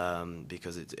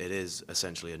 because it is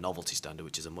essentially a novelty standard,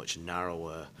 which is a much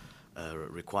narrower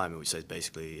requirement, which says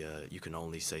basically you can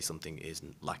only say something is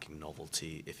lacking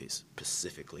novelty if it's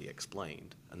specifically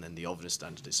explained. And then the obviousness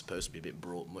standard is supposed to be a bit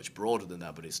much broader than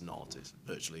that, but it's not. It's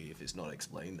virtually, if it's not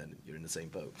explained, then you're in the same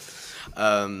boat.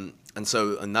 And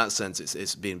so in that sense,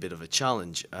 it's been a bit of a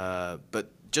challenge. But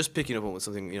just picking up on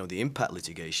something, the impact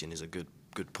litigation is a good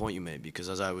point you made, because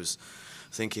as I was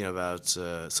thinking about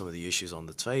some of the issues on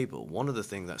the table, one of the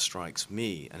things that strikes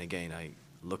me, and again, I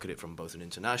look at it from both an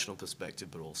international perspective,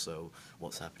 but also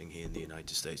what's happening here in the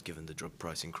United States, given the drug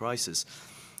pricing crisis,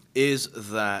 is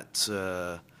that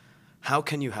how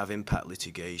can you have impact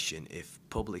litigation if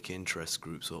public interest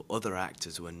groups or other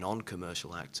actors who are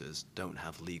non-commercial actors don't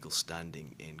have legal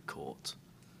standing in court?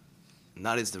 And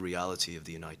that is the reality of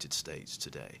the United States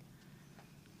today.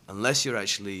 Unless you're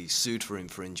actually sued for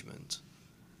infringement,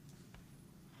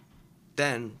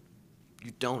 then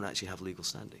you don't actually have legal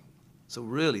standing. So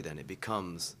really then it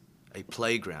becomes a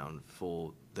playground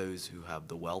for those who have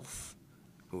the wealth,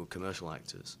 who are commercial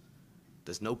actors.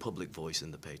 There's no public voice in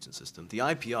the patent system. The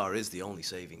IPR is the only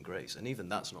saving grace, and even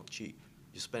that's not cheap.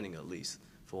 You're spending at least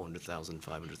 $400,000,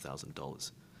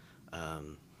 $500,000.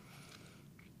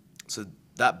 So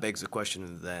that begs the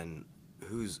question then,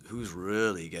 who's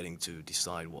really getting to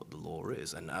decide what the law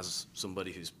is? And as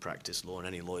somebody who's practiced law, and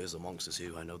any lawyers amongst us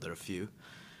who I know there are a few,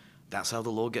 that's how the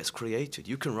law gets created.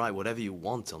 You can write whatever you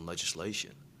want on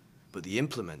legislation, but the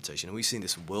implementation, and we've seen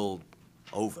this world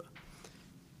over,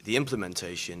 the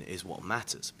implementation is what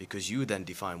matters, because you then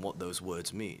define what those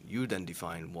words mean. You then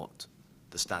define what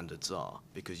the standards are,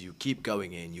 because you keep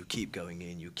going in, you keep going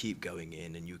in, you keep going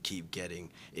in, and you keep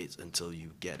getting it until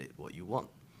you get it what you want.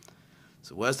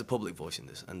 So where's the public voice in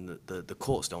this? And the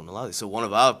courts don't allow this. So one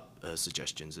of our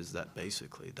suggestions is that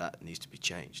basically that needs to be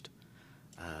changed.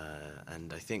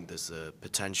 And I think there's a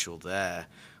potential there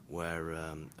where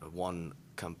one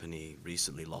company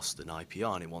recently lost an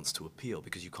IPR and it wants to appeal,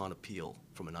 because you can't appeal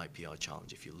from an IPR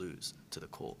challenge if you lose to the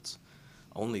courts.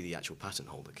 Only the actual patent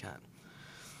holder can.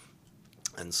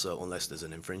 And so, unless there's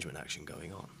an infringement action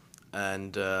going on.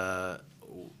 And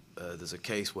there's a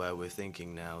case where we're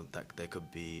thinking now that there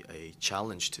could be a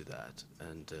challenge to that,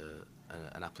 and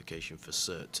an application for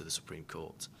cert to the Supreme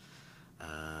Court.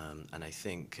 And I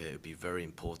think it would be very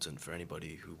important for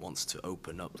anybody who wants to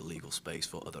open up the legal space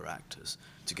for other actors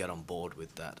to get on board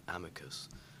with that amicus.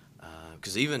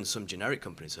 Because even some generic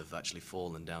companies have actually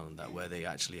fallen down that, where they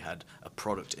actually had a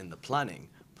product in the planning,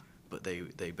 but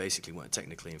they basically weren't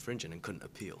technically infringing and couldn't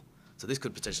appeal. So this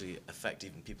could potentially affect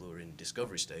even people who are in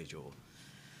discovery stage.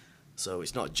 So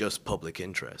it's not just public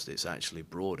interest, it's actually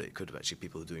broader. It could have actually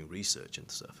people who are doing research and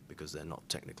stuff, because they're not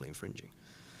technically infringing.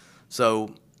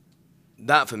 So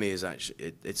that for me is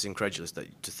actually, it's incredulous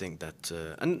to think that,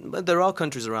 and there are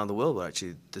countries around the world where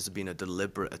actually there's been a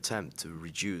deliberate attempt to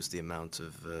reduce the amount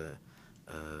of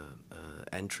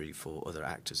entry for other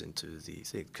actors into the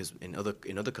thing, because in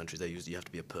other countries you have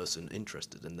to be a person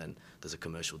interested, and then there's a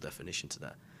commercial definition to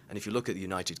that. And if you look at the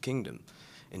United Kingdom,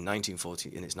 in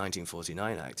its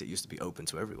 1949 Act, it used to be open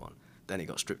to everyone. Then it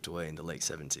got stripped away in the late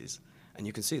 70s, and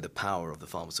you can see the power of the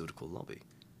pharmaceutical lobby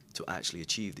to actually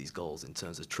achieve these goals in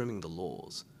terms of trimming the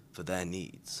laws for their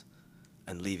needs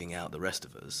and leaving out the rest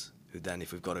of us, who then,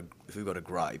 if we've got a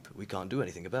gripe, we can't do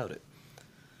anything about it.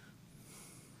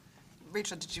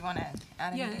 Rachel, did you want to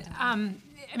add anything?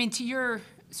 I mean, to your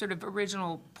sort of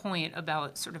original point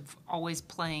about sort of always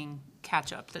playing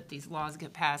catch up, that these laws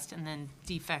get passed and then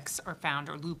defects are found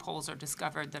or loopholes are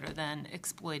discovered that are then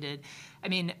exploited. I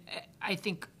mean, I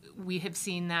think we have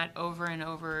seen that over and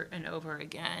over and over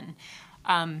again.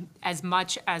 As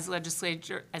much as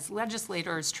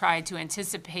legislators try to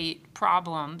anticipate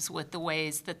problems with the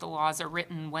ways that the laws are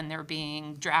written when they're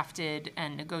being drafted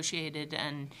and negotiated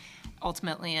and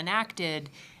ultimately enacted,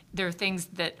 there are things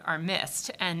that are missed.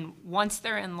 And once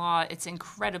they're in law, it's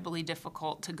incredibly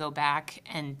difficult to go back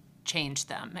and change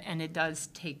them, and it does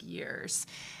take years.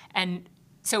 And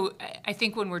so I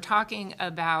think when we're talking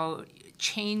about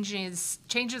changes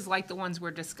like the ones we're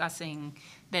discussing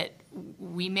that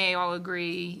we may all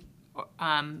agree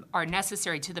are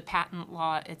necessary to the patent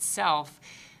law itself,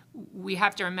 we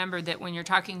have to remember that when you're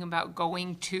talking about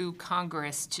going to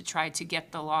Congress to try to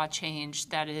get the law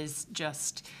changed, that is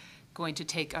just going to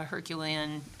take a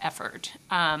Herculean effort.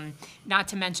 Not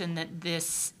to mention that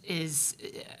this is,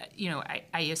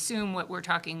 I assume what we're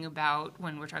talking about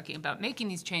when we're talking about making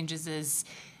these changes is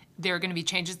there are going to be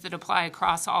changes that apply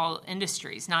across all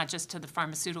industries, not just to the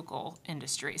pharmaceutical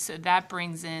industry. So that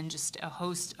brings in just a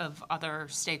host of other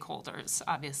stakeholders,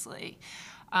 obviously.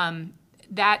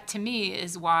 That, to me,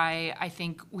 is why I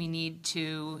think we need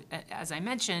to, as I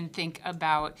mentioned, think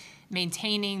about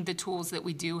maintaining the tools that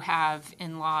we do have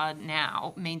in law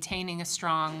now, maintaining a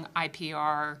strong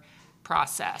IPR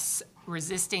process,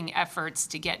 resisting efforts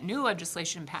to get new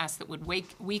legislation passed that would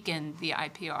weaken the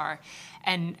IPR.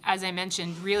 And as I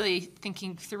mentioned, really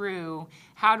thinking through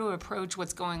how to approach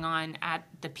what's going on at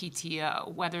the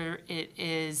PTO, whether it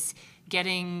is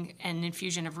getting an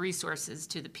infusion of resources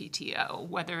to the PTO,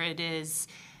 whether it is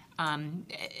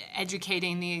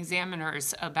educating the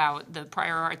examiners about the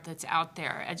prior art that's out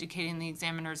there, educating the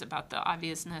examiners about the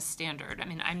obviousness standard. I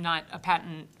mean, I'm not a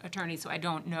patent attorney, so I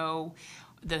don't know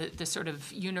the sort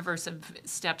of universe of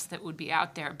steps that would be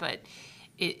out there, but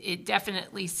it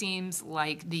definitely seems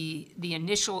like the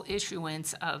initial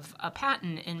issuance of a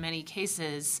patent in many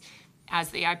cases, as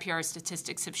the IPR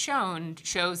statistics have shown,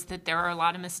 shows that there are a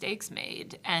lot of mistakes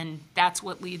made, and that's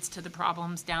what leads to the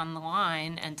problems down the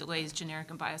line and delays generic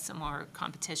and biosimilar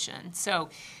competition. So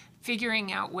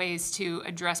figuring out ways to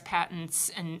address patents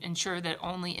and ensure that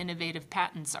only innovative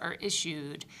patents are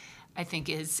issued, I think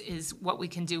is what we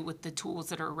can do with the tools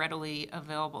that are readily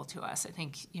available to us. I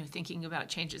think, thinking about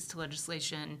changes to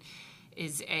legislation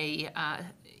is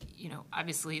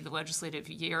obviously the legislative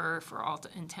year for all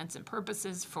intents and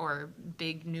purposes for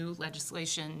big new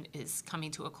legislation is coming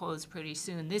to a close pretty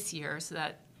soon this year, so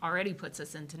that already puts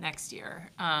us into next year.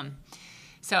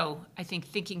 So I think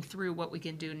thinking through what we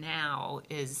can do now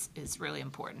is really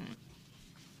important.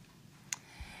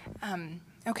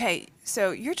 Okay,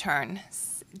 so your turn.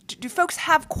 Do folks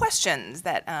have questions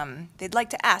that they'd like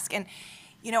to ask? And,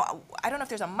 I don't know if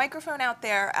there's a microphone out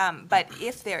there, but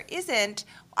if there isn't,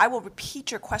 I will repeat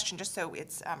your question just so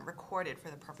it's recorded for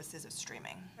the purposes of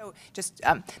streaming. So just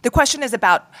the question is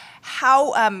about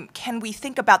how can we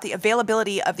think about the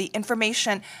availability of the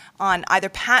information on either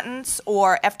patents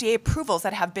or FDA approvals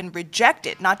that have been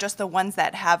rejected, not just the ones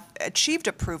that have achieved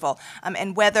approval,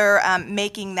 and whether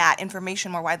making that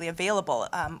information more widely available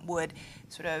would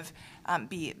sort of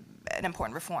be an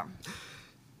important reform.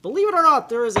 Believe it or not,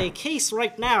 there is a case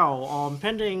right now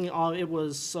pending. It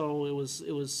was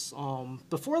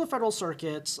before the Federal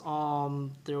Circuit.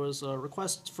 There was a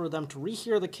request for them to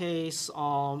rehear the case.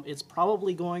 It's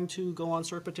probably going to go on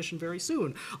cert petition very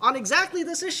soon on exactly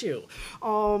this issue.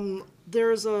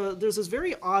 There's this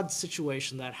very odd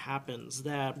situation that happens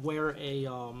where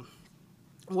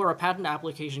a patent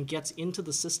application gets into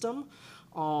the system,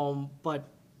 but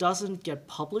doesn't get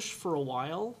published for a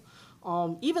while.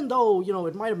 Even though,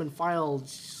 it might have been filed,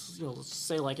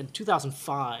 say like in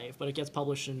 2005, but it gets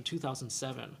published in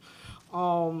 2007.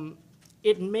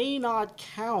 It may not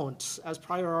count as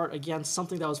prior art against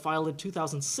something that was filed in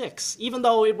 2006, even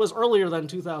though it was earlier than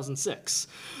 2006.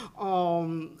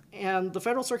 And the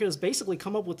Federal Circuit has basically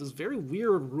come up with this very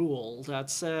weird rule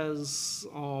that says,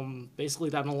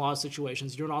 basically that in a lot of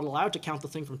situations, you're not allowed to count the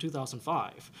thing from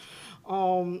 2005.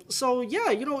 So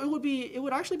yeah, it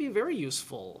would actually be very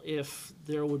useful if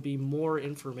there would be more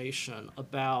information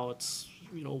about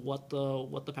what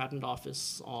the patent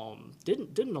office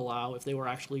didn't allow, if they were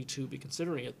actually to be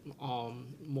considering it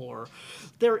more.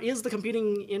 There is the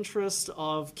competing interest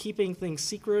of keeping things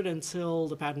secret until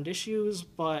the patent issues,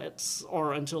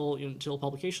 or until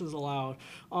publication is allowed.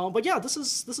 But yeah, this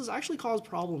has actually caused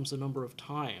problems a number of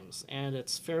times, and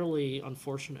it's fairly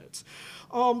unfortunate.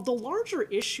 The larger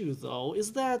issue, though,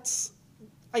 is that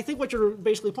I think what you're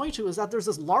basically pointing to is that there's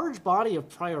this large body of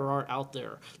prior art out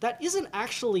there that isn't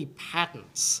actually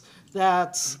patents,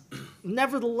 that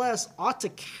nevertheless ought to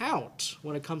count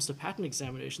when it comes to patent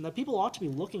examination, that people ought to be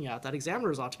looking at, that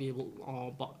examiners ought to be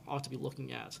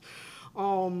looking at.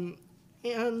 And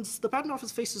the Patent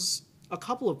Office faces a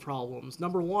couple of problems.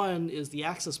 Number one is the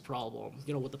access problem.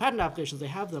 With the patent applications, they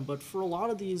have them, but for a lot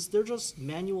of these, they're just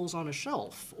manuals on a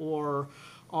shelf, or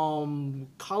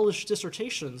college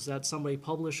dissertations that somebody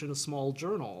published in a small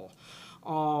journal,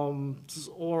 or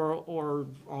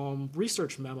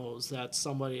research memos that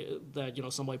somebody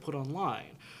put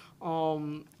online.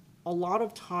 A lot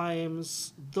of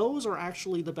times, those are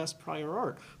actually the best prior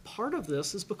art. Part of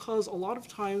this is because a lot of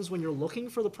times when you're looking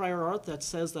for the prior art that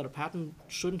says that a patent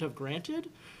shouldn't have granted,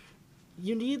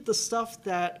 you need the stuff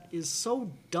that is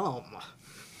so dumb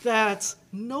that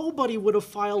nobody would have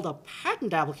filed a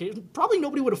patent application. Probably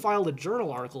nobody would have filed a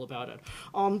journal article about it.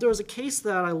 There was a case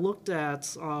that I looked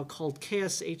at called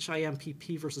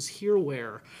KSHIMPP versus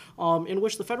Hearware, in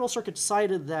which the Federal Circuit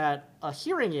decided that a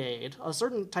hearing aid, a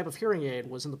certain type of hearing aid,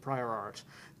 was in the prior art,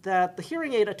 that the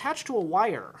hearing aid attached to a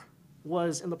wire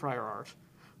was in the prior art,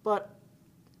 but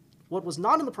what was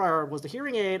not in the prior art was the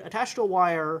hearing aid attached to a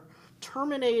wire,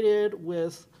 terminated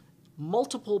with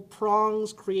multiple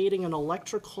prongs creating an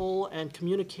electrical and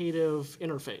communicative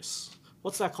interface.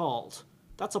 What's that called?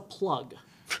 That's a plug.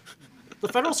 The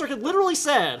Federal Circuit literally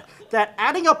said that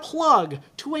adding a plug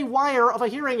to a wire of a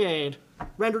hearing aid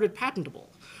rendered it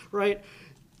patentable, right?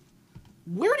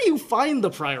 Where do you find the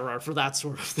prior art for that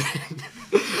sort of thing?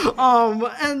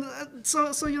 And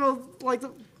so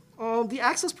the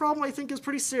access problem, I think, is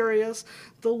pretty serious.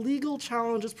 The legal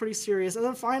challenge is pretty serious. And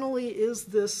then finally is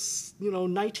this,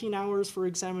 19 hours for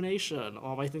examination.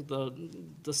 I think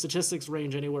the statistics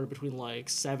range anywhere between like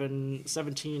 17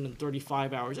 and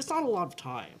 35 hours. It's not a lot of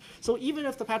time. So even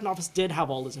if the Patent Office did have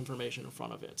all this information in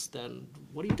front of it, then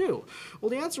what do? Well,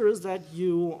 the answer is that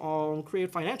you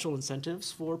create financial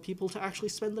incentives for people to actually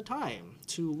spend the time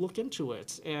to look into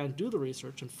it and do the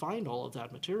research and find all of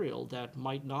that material that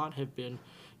might not have been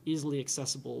easily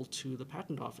accessible to the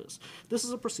patent office. This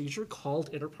is a procedure called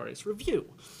inter partes review,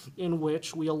 in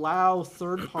which we allow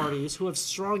third parties who have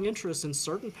strong interest in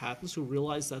certain patents, who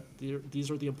realize that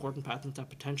these are the important patents that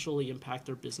potentially impact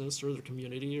their business or their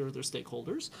community or their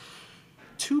stakeholders,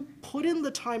 to put in the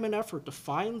time and effort to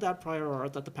find that prior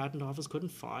art that the patent office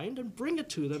couldn't find and bring it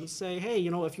to them and say, hey,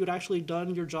 if you'd actually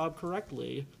done your job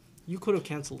correctly, you could have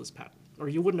canceled this patent, or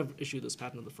you wouldn't have issued this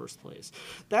patent in the first place.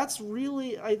 That's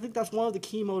really, I think that's one of the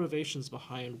key motivations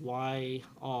behind why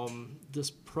this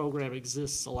program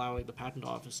exists, allowing the patent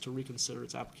office to reconsider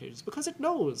its applications, because it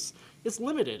knows it's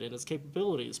limited in its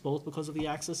capabilities, both because of the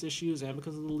access issues and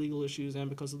because of the legal issues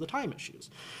and because of the time issues.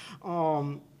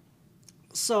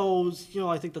 So,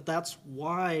 I think that's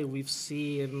why we've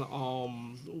seen a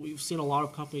lot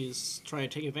of companies trying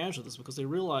to take advantage of this, because they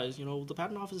realize, the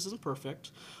patent office isn't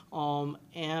perfect,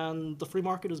 and the free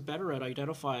market is better at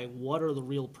identifying what are the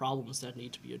real problems that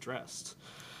need to be addressed.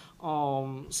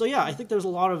 So yeah, I think there's a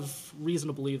lot of reason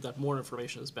to believe that more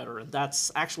information is better, and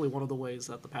that's actually one of the ways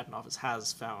that the patent office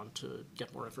has found to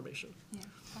get more information. Yeah,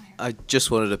 I just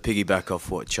wanted to piggyback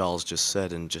off what Charles just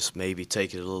said and just maybe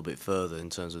take it a little bit further in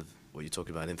terms of what you're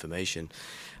talking about, information.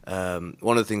 One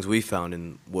of the things we found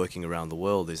in working around the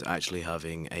world is actually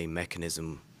having a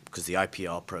mechanism, because the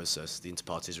IPR process, the inter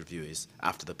partes review, is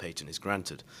after the patent is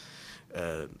granted.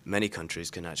 Many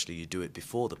countries can actually do it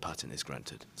before the patent is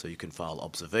granted. So you can file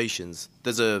observations.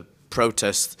 There's a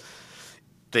protest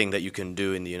thing that you can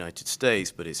do in the United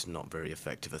States, but it's not very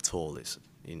effective at all.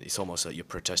 It's almost like you're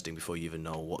protesting before you even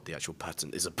know what the actual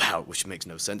patent is about, which makes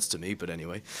no sense to me, but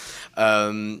anyway.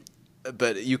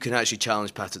 But you can actually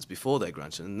challenge patents before they're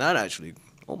granted, and that actually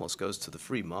almost goes to the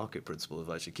free market principle of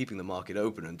actually keeping the market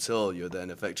open until you're then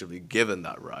effectively given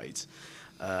that right.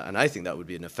 And I think that would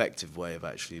be an effective way of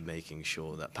actually making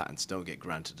sure that patents don't get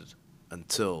granted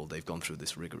until they've gone through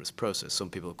this rigorous process.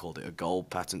 Some people have called it a gold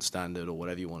patent standard or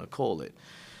whatever you want to call it.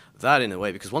 That in a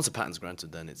way, because once a patent's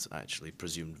granted, then it's actually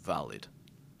presumed valid.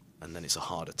 And then it's a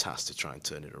harder task to try and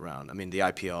turn it around. I mean, the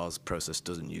IPR's process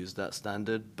doesn't use that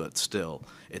standard, but still,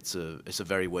 it's a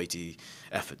very weighty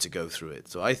effort to go through it.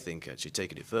 So I think actually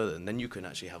taking it further, and then you can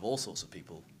actually have all sorts of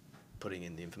people putting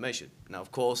in the information. Now,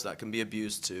 of course, that can be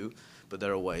abused too, but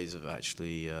there are ways of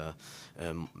actually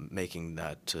making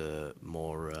that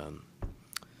more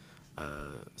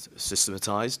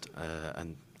systematized,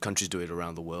 and countries do it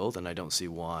around the world, and I don't see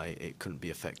why it couldn't be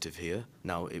effective here.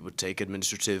 Now, it would take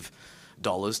administrative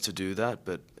dollars to do that,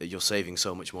 but you're saving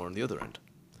so much more on the other end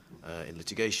in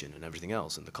litigation and everything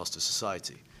else, and the cost to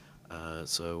society.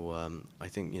 So I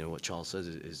think what Charles says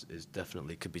is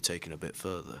definitely could be taken a bit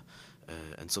further,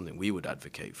 and something we would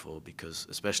advocate for, because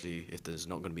especially if there's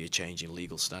not going to be a change in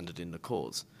legal standard in the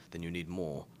courts, then you need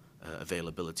more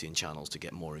availability in channels to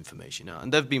get more information out.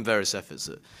 And there have been various efforts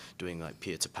at doing like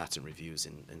peer-to-patent reviews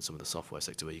in some of the software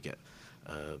sector, where you get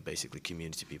basically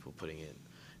community people putting in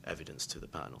evidence to the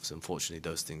patent office. Unfortunately,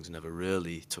 those things never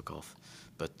really took off,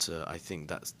 but I think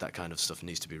that kind of stuff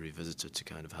needs to be revisited to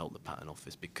kind of help the patent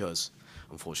office, because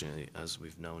unfortunately, as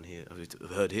we've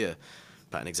heard here,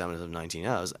 patent examiners have 19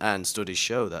 hours, and studies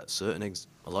show that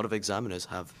a lot of examiners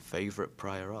have favorite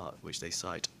prior art, which they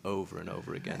cite over and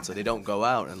over again. So they don't go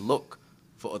out and look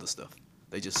for other stuff.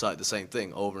 They just cite the same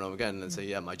thing over and over again and then say,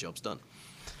 yeah, my job's done.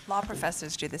 Law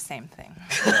professors do the same thing.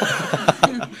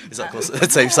 Is that close?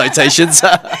 Same citations.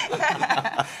 But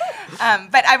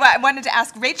I wanted to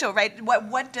ask Rachel, right?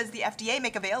 What does the FDA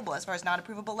make available as far as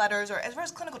non-approvable letters, or as far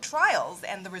as clinical trials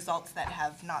and the results that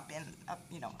have not been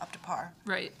up to par?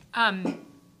 Right.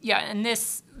 Yeah, and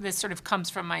this sort of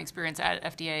comes from my experience at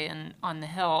FDA and on the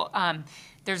Hill.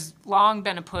 There's long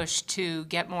been a push to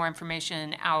get more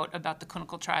information out about the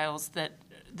clinical trials that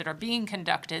are being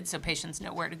conducted, so patients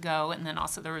know where to go, and then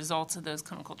also the results of those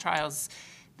clinical trials.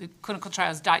 The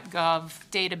clinicaltrials.gov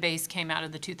database came out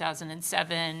of the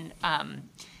 2007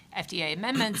 FDA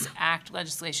Amendments Act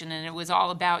legislation, and it was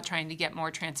all about trying to get more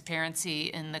transparency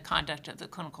in the conduct of the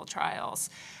clinical trials.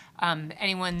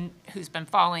 Anyone who's been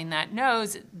following that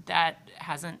knows that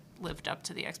hasn't lived up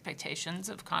to the expectations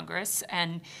of Congress,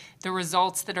 and the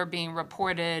results that are being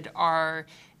reported are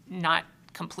not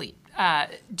complete.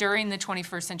 During the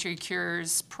 21st Century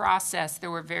Cures process,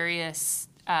 there were various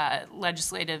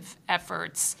legislative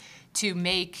efforts to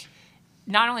make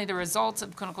not only the results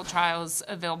of clinical trials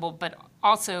available, but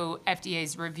also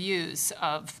FDA's reviews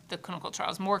of the clinical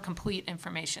trials, more complete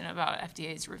information about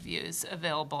FDA's reviews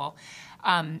available.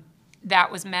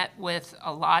 That was met with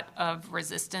a lot of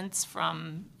resistance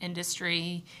from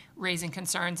industry, raising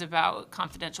concerns about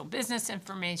confidential business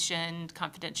information,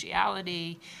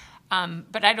 confidentiality.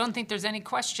 But I don't think there's any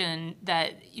question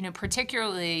that,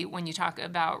 particularly when you talk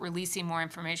about releasing more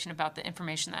information about the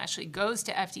information that actually goes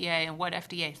to FDA and what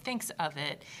FDA thinks of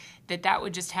it, that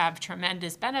would just have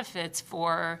tremendous benefits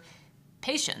for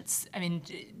patients. I mean,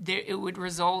 it would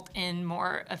result in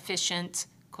more efficient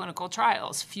clinical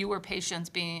trials, fewer patients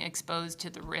being exposed to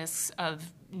the risks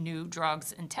of new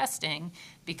drugs and testing,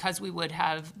 because we would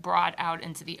have brought out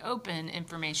into the open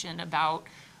information about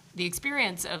the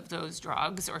experience of those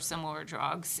drugs or similar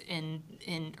drugs in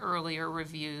earlier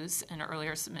reviews and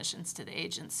earlier submissions to the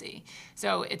agency.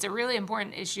 So it's a really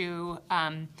important issue.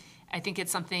 I think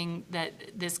it's something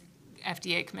that this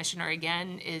FDA commissioner,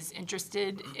 again, is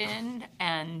interested in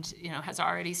and has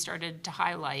already started to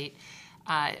highlight.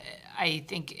 I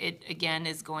think it, again,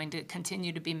 is going to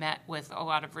continue to be met with a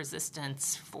lot of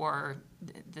resistance for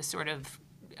the sort of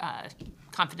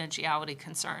confidentiality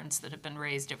concerns that have been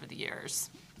raised over the years,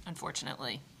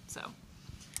 unfortunately. So,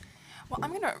 well,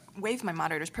 I'm going to waive my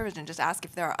moderator's privilege and just ask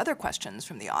if there are other questions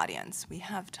from the audience. We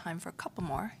have time for a couple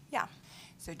more. Yeah.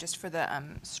 So just for the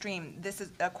stream, this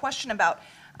is a question about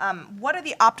what are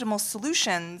the optimal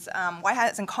solutions, why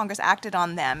hasn't Congress acted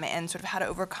on them, and sort of how to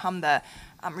overcome the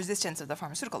resistance of the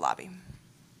pharmaceutical lobby?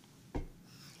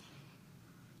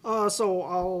 So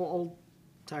I'll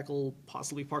tackle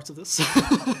possibly parts of this.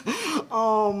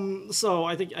 So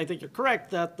I think you're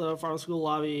correct that the pharmaceutical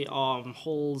lobby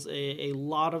holds a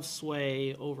lot of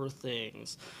sway over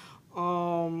things.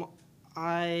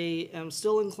 I am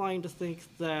still inclined to think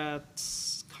that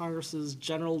Congress's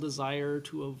general desire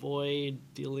to avoid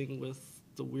dealing with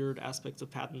the weird aspects of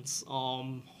patents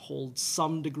holds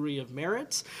some degree of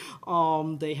merit.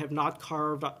 They have not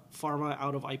carved pharma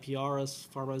out of IPR, as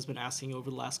pharma has been asking over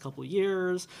the last couple of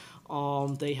years.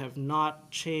 They have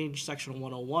not changed Section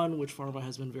 101, which pharma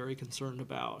has been very concerned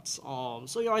about.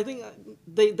 So I think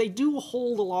they do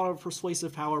hold a lot of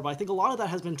persuasive power, but I think a lot of that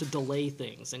has been to delay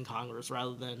things in Congress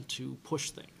rather than to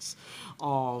push things.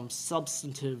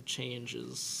 Substantive change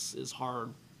is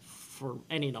hard for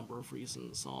any number of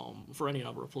reasons, for any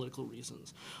number of political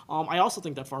reasons. I also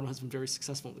think that pharma has been very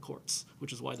successful in the courts,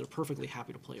 which is why they're perfectly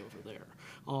happy to play over there,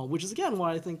 which is, again,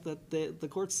 why I think that the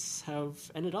courts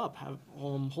have ended up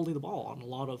holding the ball on a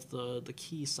lot of the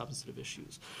key substantive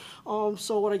issues.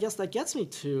 So what I guess that gets me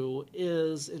to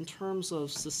is, in terms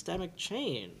of systemic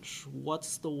change,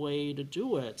 what's the way to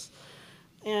do it?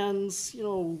 And,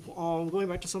 going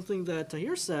back to something that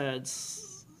Tahir said,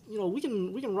 we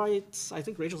can write, I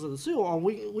think Rachel said this too,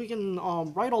 we can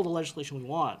write all the legislation we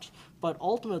want, but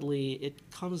ultimately it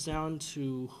comes down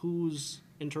to who's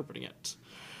interpreting it.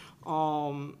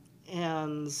 And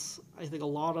I think a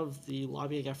lot of the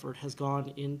lobbying effort has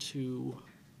gone into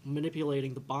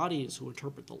manipulating the bodies who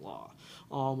interpret the law.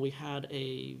 We had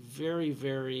a very,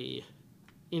 very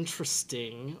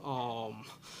interesting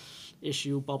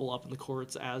issue bubble up in the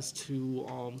courts as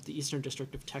to the Eastern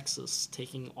District of Texas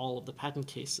taking all of the patent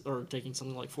cases, or taking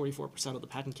something like 44% of the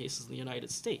patent cases in the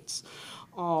United States.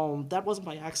 That wasn't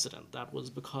by accident. That was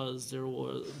because there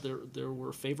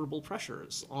were favorable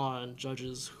pressures on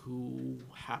judges who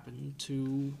happened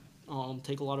to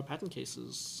take a lot of patent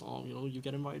cases. You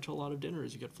get invited to a lot of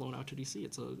dinners. You get flown out to D.C.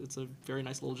 It's a very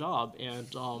nice little job.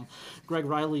 And Greg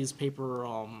Riley's paper,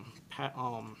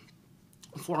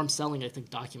 Forum Selling, I think,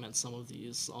 documents some of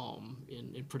these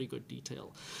in pretty good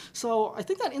detail. So I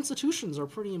think that institutions are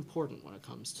pretty important when it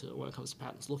comes to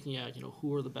patents. Looking at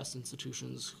who are the best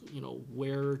institutions,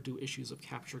 where do issues of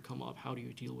capture come up? How do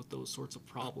you deal with those sorts of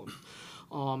problems?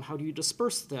 How do you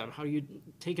disperse them? How do you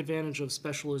take advantage of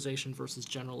specialization versus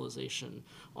generalization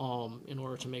in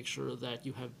order to make sure that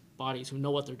you have bodies who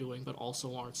know what they're doing but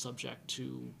also aren't subject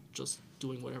to just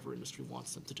doing whatever industry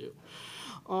wants them to do?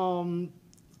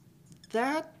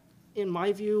 That, in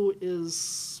my view,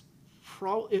 is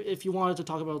if you wanted to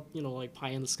talk about, like pie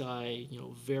in the sky,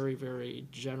 very, very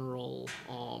general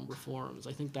reforms,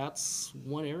 I think that's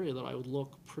one area that I would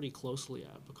look pretty closely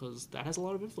at, because that has a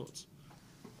lot of influence.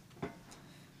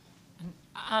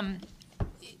 I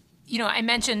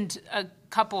mentioned a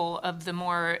couple of the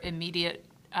more immediate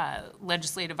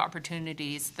legislative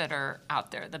opportunities that are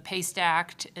out there. The PASTE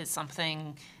Act is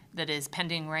something that is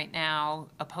pending right now,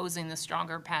 opposing the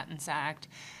Stronger Patents Act.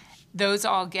 Those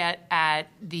all get at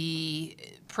the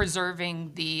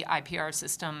preserving the IPR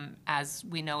system as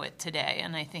we know it today.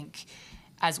 And I think,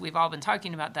 as we've all been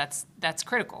talking about, that's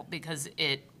critical, because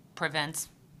it prevents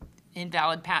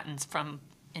invalid patents from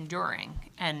enduring.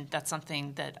 And that's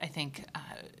something that I think,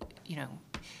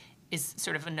 is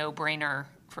sort of a no-brainer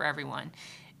for everyone.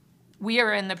 We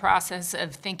are in the process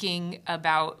of thinking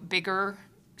about bigger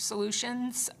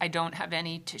solutions. I don't have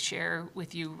any to share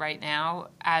with you right now.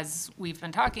 As we've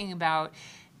been talking about,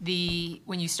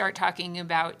 when you start talking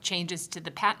about changes to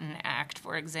the Patent Act,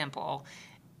 for example,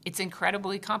 it's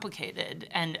incredibly complicated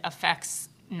and affects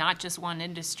not just one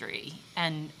industry.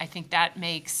 And I think that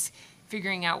makes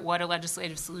figuring out what a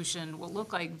legislative solution will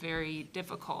look like very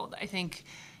difficult. I think,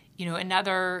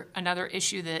 another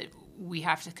issue that we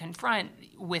have to confront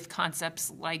with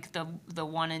concepts like the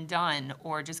one and done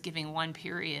or just giving one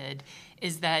period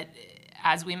is that,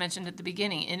 as we mentioned at the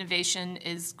beginning, innovation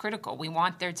is critical. We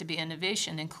want there to be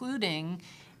innovation, including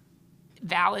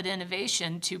valid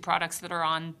innovation to products that are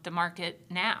on the market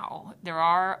now. There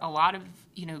are a lot of,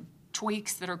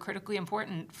 tweaks that are critically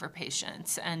important for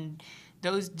patients, and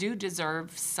those do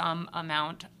deserve some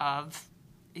amount of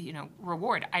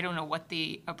reward. I don't know what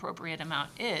the appropriate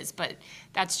amount is, but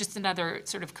that's just another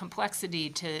sort of complexity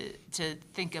to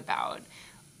think about.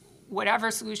 Whatever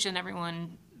solution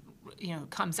everyone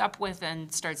comes up with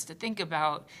and starts to think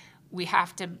about, we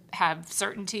have to have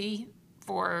certainty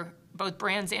for both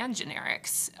brands and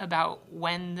generics about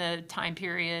when the time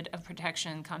period of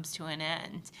protection comes to an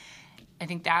end. I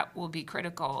think that will be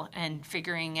critical, and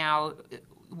figuring out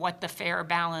what the fair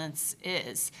balance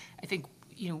is. I think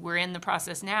we're in the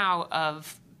process now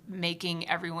of making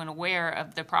everyone aware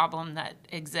of the problem that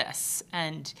exists,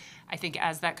 and I think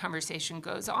as that conversation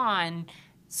goes on,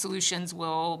 solutions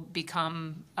will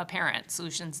become apparent,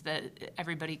 solutions that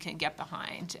everybody can get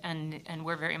behind, and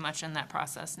we're very much in that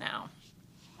process now.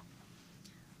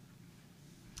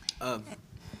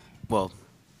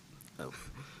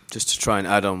 Just to try and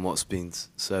add on what's been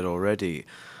said already,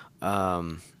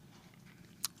 I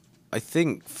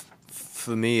think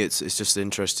for me it's just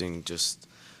interesting just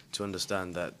to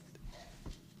understand that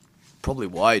probably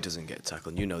why it doesn't get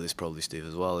tackled, and you know this probably, Steve,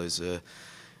 as well, is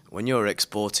when you're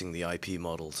exporting the IP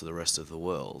model to the rest of the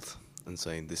world and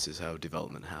saying this is how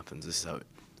development happens, this is how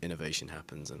innovation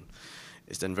happens, and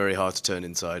it's then very hard to turn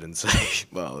inside and say,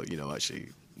 well, actually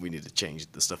we need to change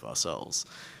the stuff ourselves.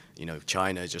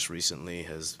 China just recently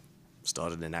has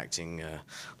started enacting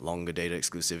longer data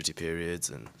exclusivity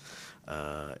periods and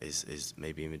is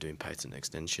maybe even doing patent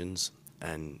extensions.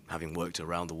 And having worked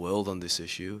around the world on this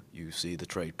issue, you see the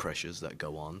trade pressures that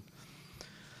go on.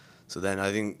 So then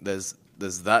I think there's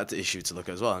that issue to look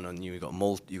at as well. And you've got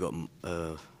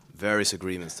various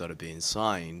agreements that are being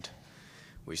signed,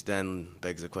 which then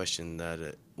begs the question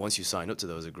that once you sign up to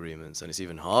those agreements, and it's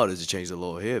even harder to change the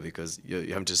law here because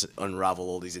you have to just unravel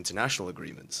all these international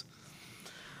agreements.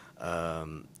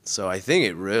 So I think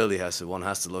it really one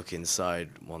has to look inside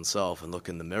oneself and look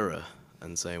in the mirror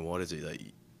and say, what is it that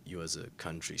you as a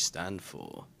country stand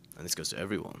for? And this goes to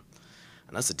everyone.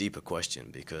 And that's a deeper question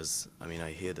because, I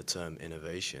hear the term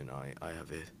innovation.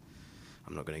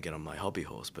 I'm not going to get on my hobby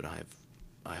horse, but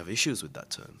I have issues with that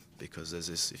term because there's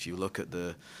this, if you look at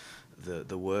the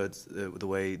words, the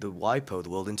way the WIPO, the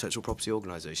World Intellectual Property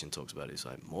Organization, talks about it, it's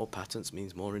like more patents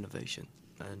means more innovation.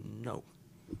 And no,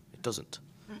 it doesn't.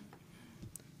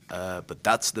 But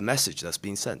that's the message that's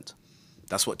being sent.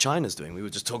 That's what China's doing. We were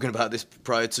just talking about this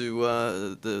prior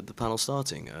to the panel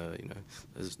starting.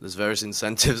 There's various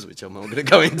incentives, which I'm not going to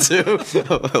go into,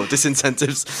 or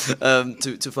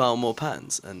disincentives, to file more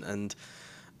patents. And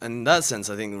in that sense,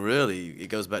 I think really it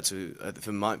goes back to,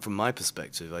 from my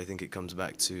perspective, I think it comes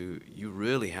back to you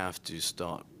really have to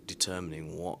start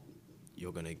determining what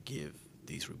you're going to give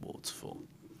these rewards for.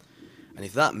 And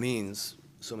if that means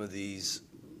some of these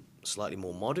slightly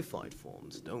more modified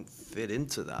forms don't fit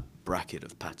into that bracket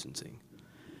of patenting,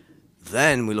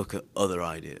 then we look at other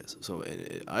ideas. So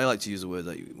I like to use the word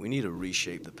that we need to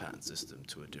reshape the patent system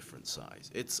to a different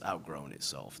size. It's outgrown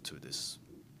itself to this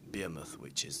behemoth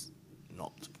which is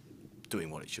not doing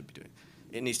what it should be doing.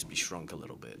 It needs to be shrunk a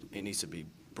little bit. It needs to be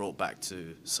brought back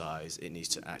to size. It needs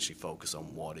to actually focus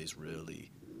on what is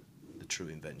really the true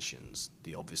inventions,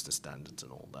 the obviousness standards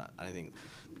and all that. And I think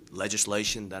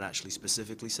legislation that actually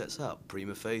specifically sets out,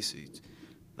 prima facie,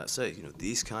 that says,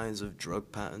 these kinds of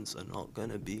drug patents are not going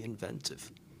to be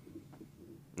inventive.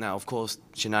 Now, of course,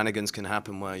 shenanigans can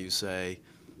happen where you say,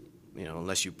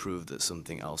 unless you prove that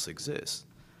something else exists.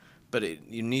 But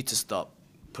you need to stop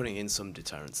putting in some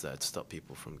deterrents there to stop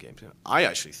people from getting. I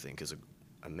actually think,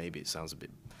 and maybe it sounds a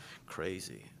bit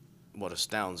crazy, what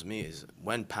astounds me is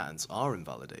when patents are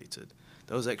invalidated,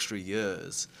 those extra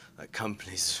years that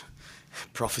companies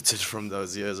profited from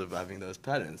those years of having those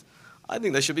patents, I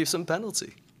think there should be some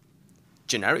penalty.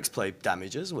 Generics play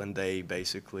damages when they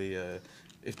basically,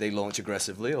 if they launch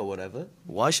aggressively or whatever.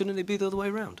 Why shouldn't it be the other way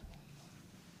around?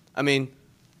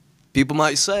 People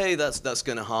might say that's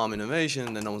going to harm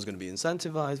innovation and no one's going to be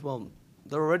incentivized. Well,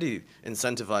 they're already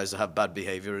incentivized to have bad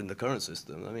behavior in the current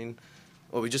system.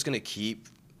 Are we just going to keep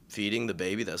feeding the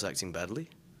baby that's acting badly?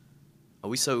 Are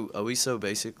we so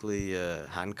basically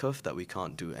handcuffed that we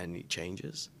can't do any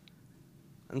changes?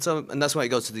 And that's why it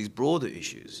goes to these broader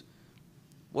issues.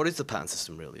 What is the patent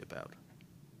system really about?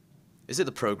 Is it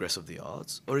the progress of the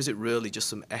arts, or is it really just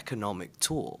some economic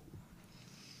tool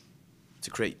to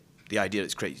create the idea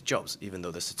that it creates jobs, even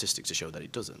though the statistics show that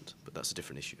it doesn't? But that's a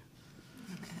different issue.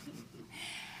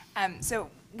 So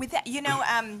with that,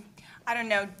 I don't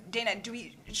know, Dana,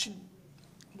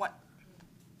 what?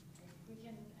 We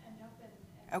can end up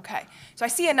in. Okay, so I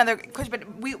see another question, but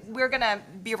we're gonna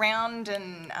be around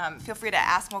and feel free to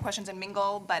ask more questions and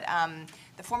mingle, but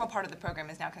the formal part of the program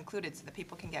is now concluded so that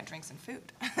people can get drinks and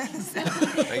food. So,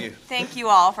 Thank you. thank you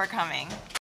all for coming.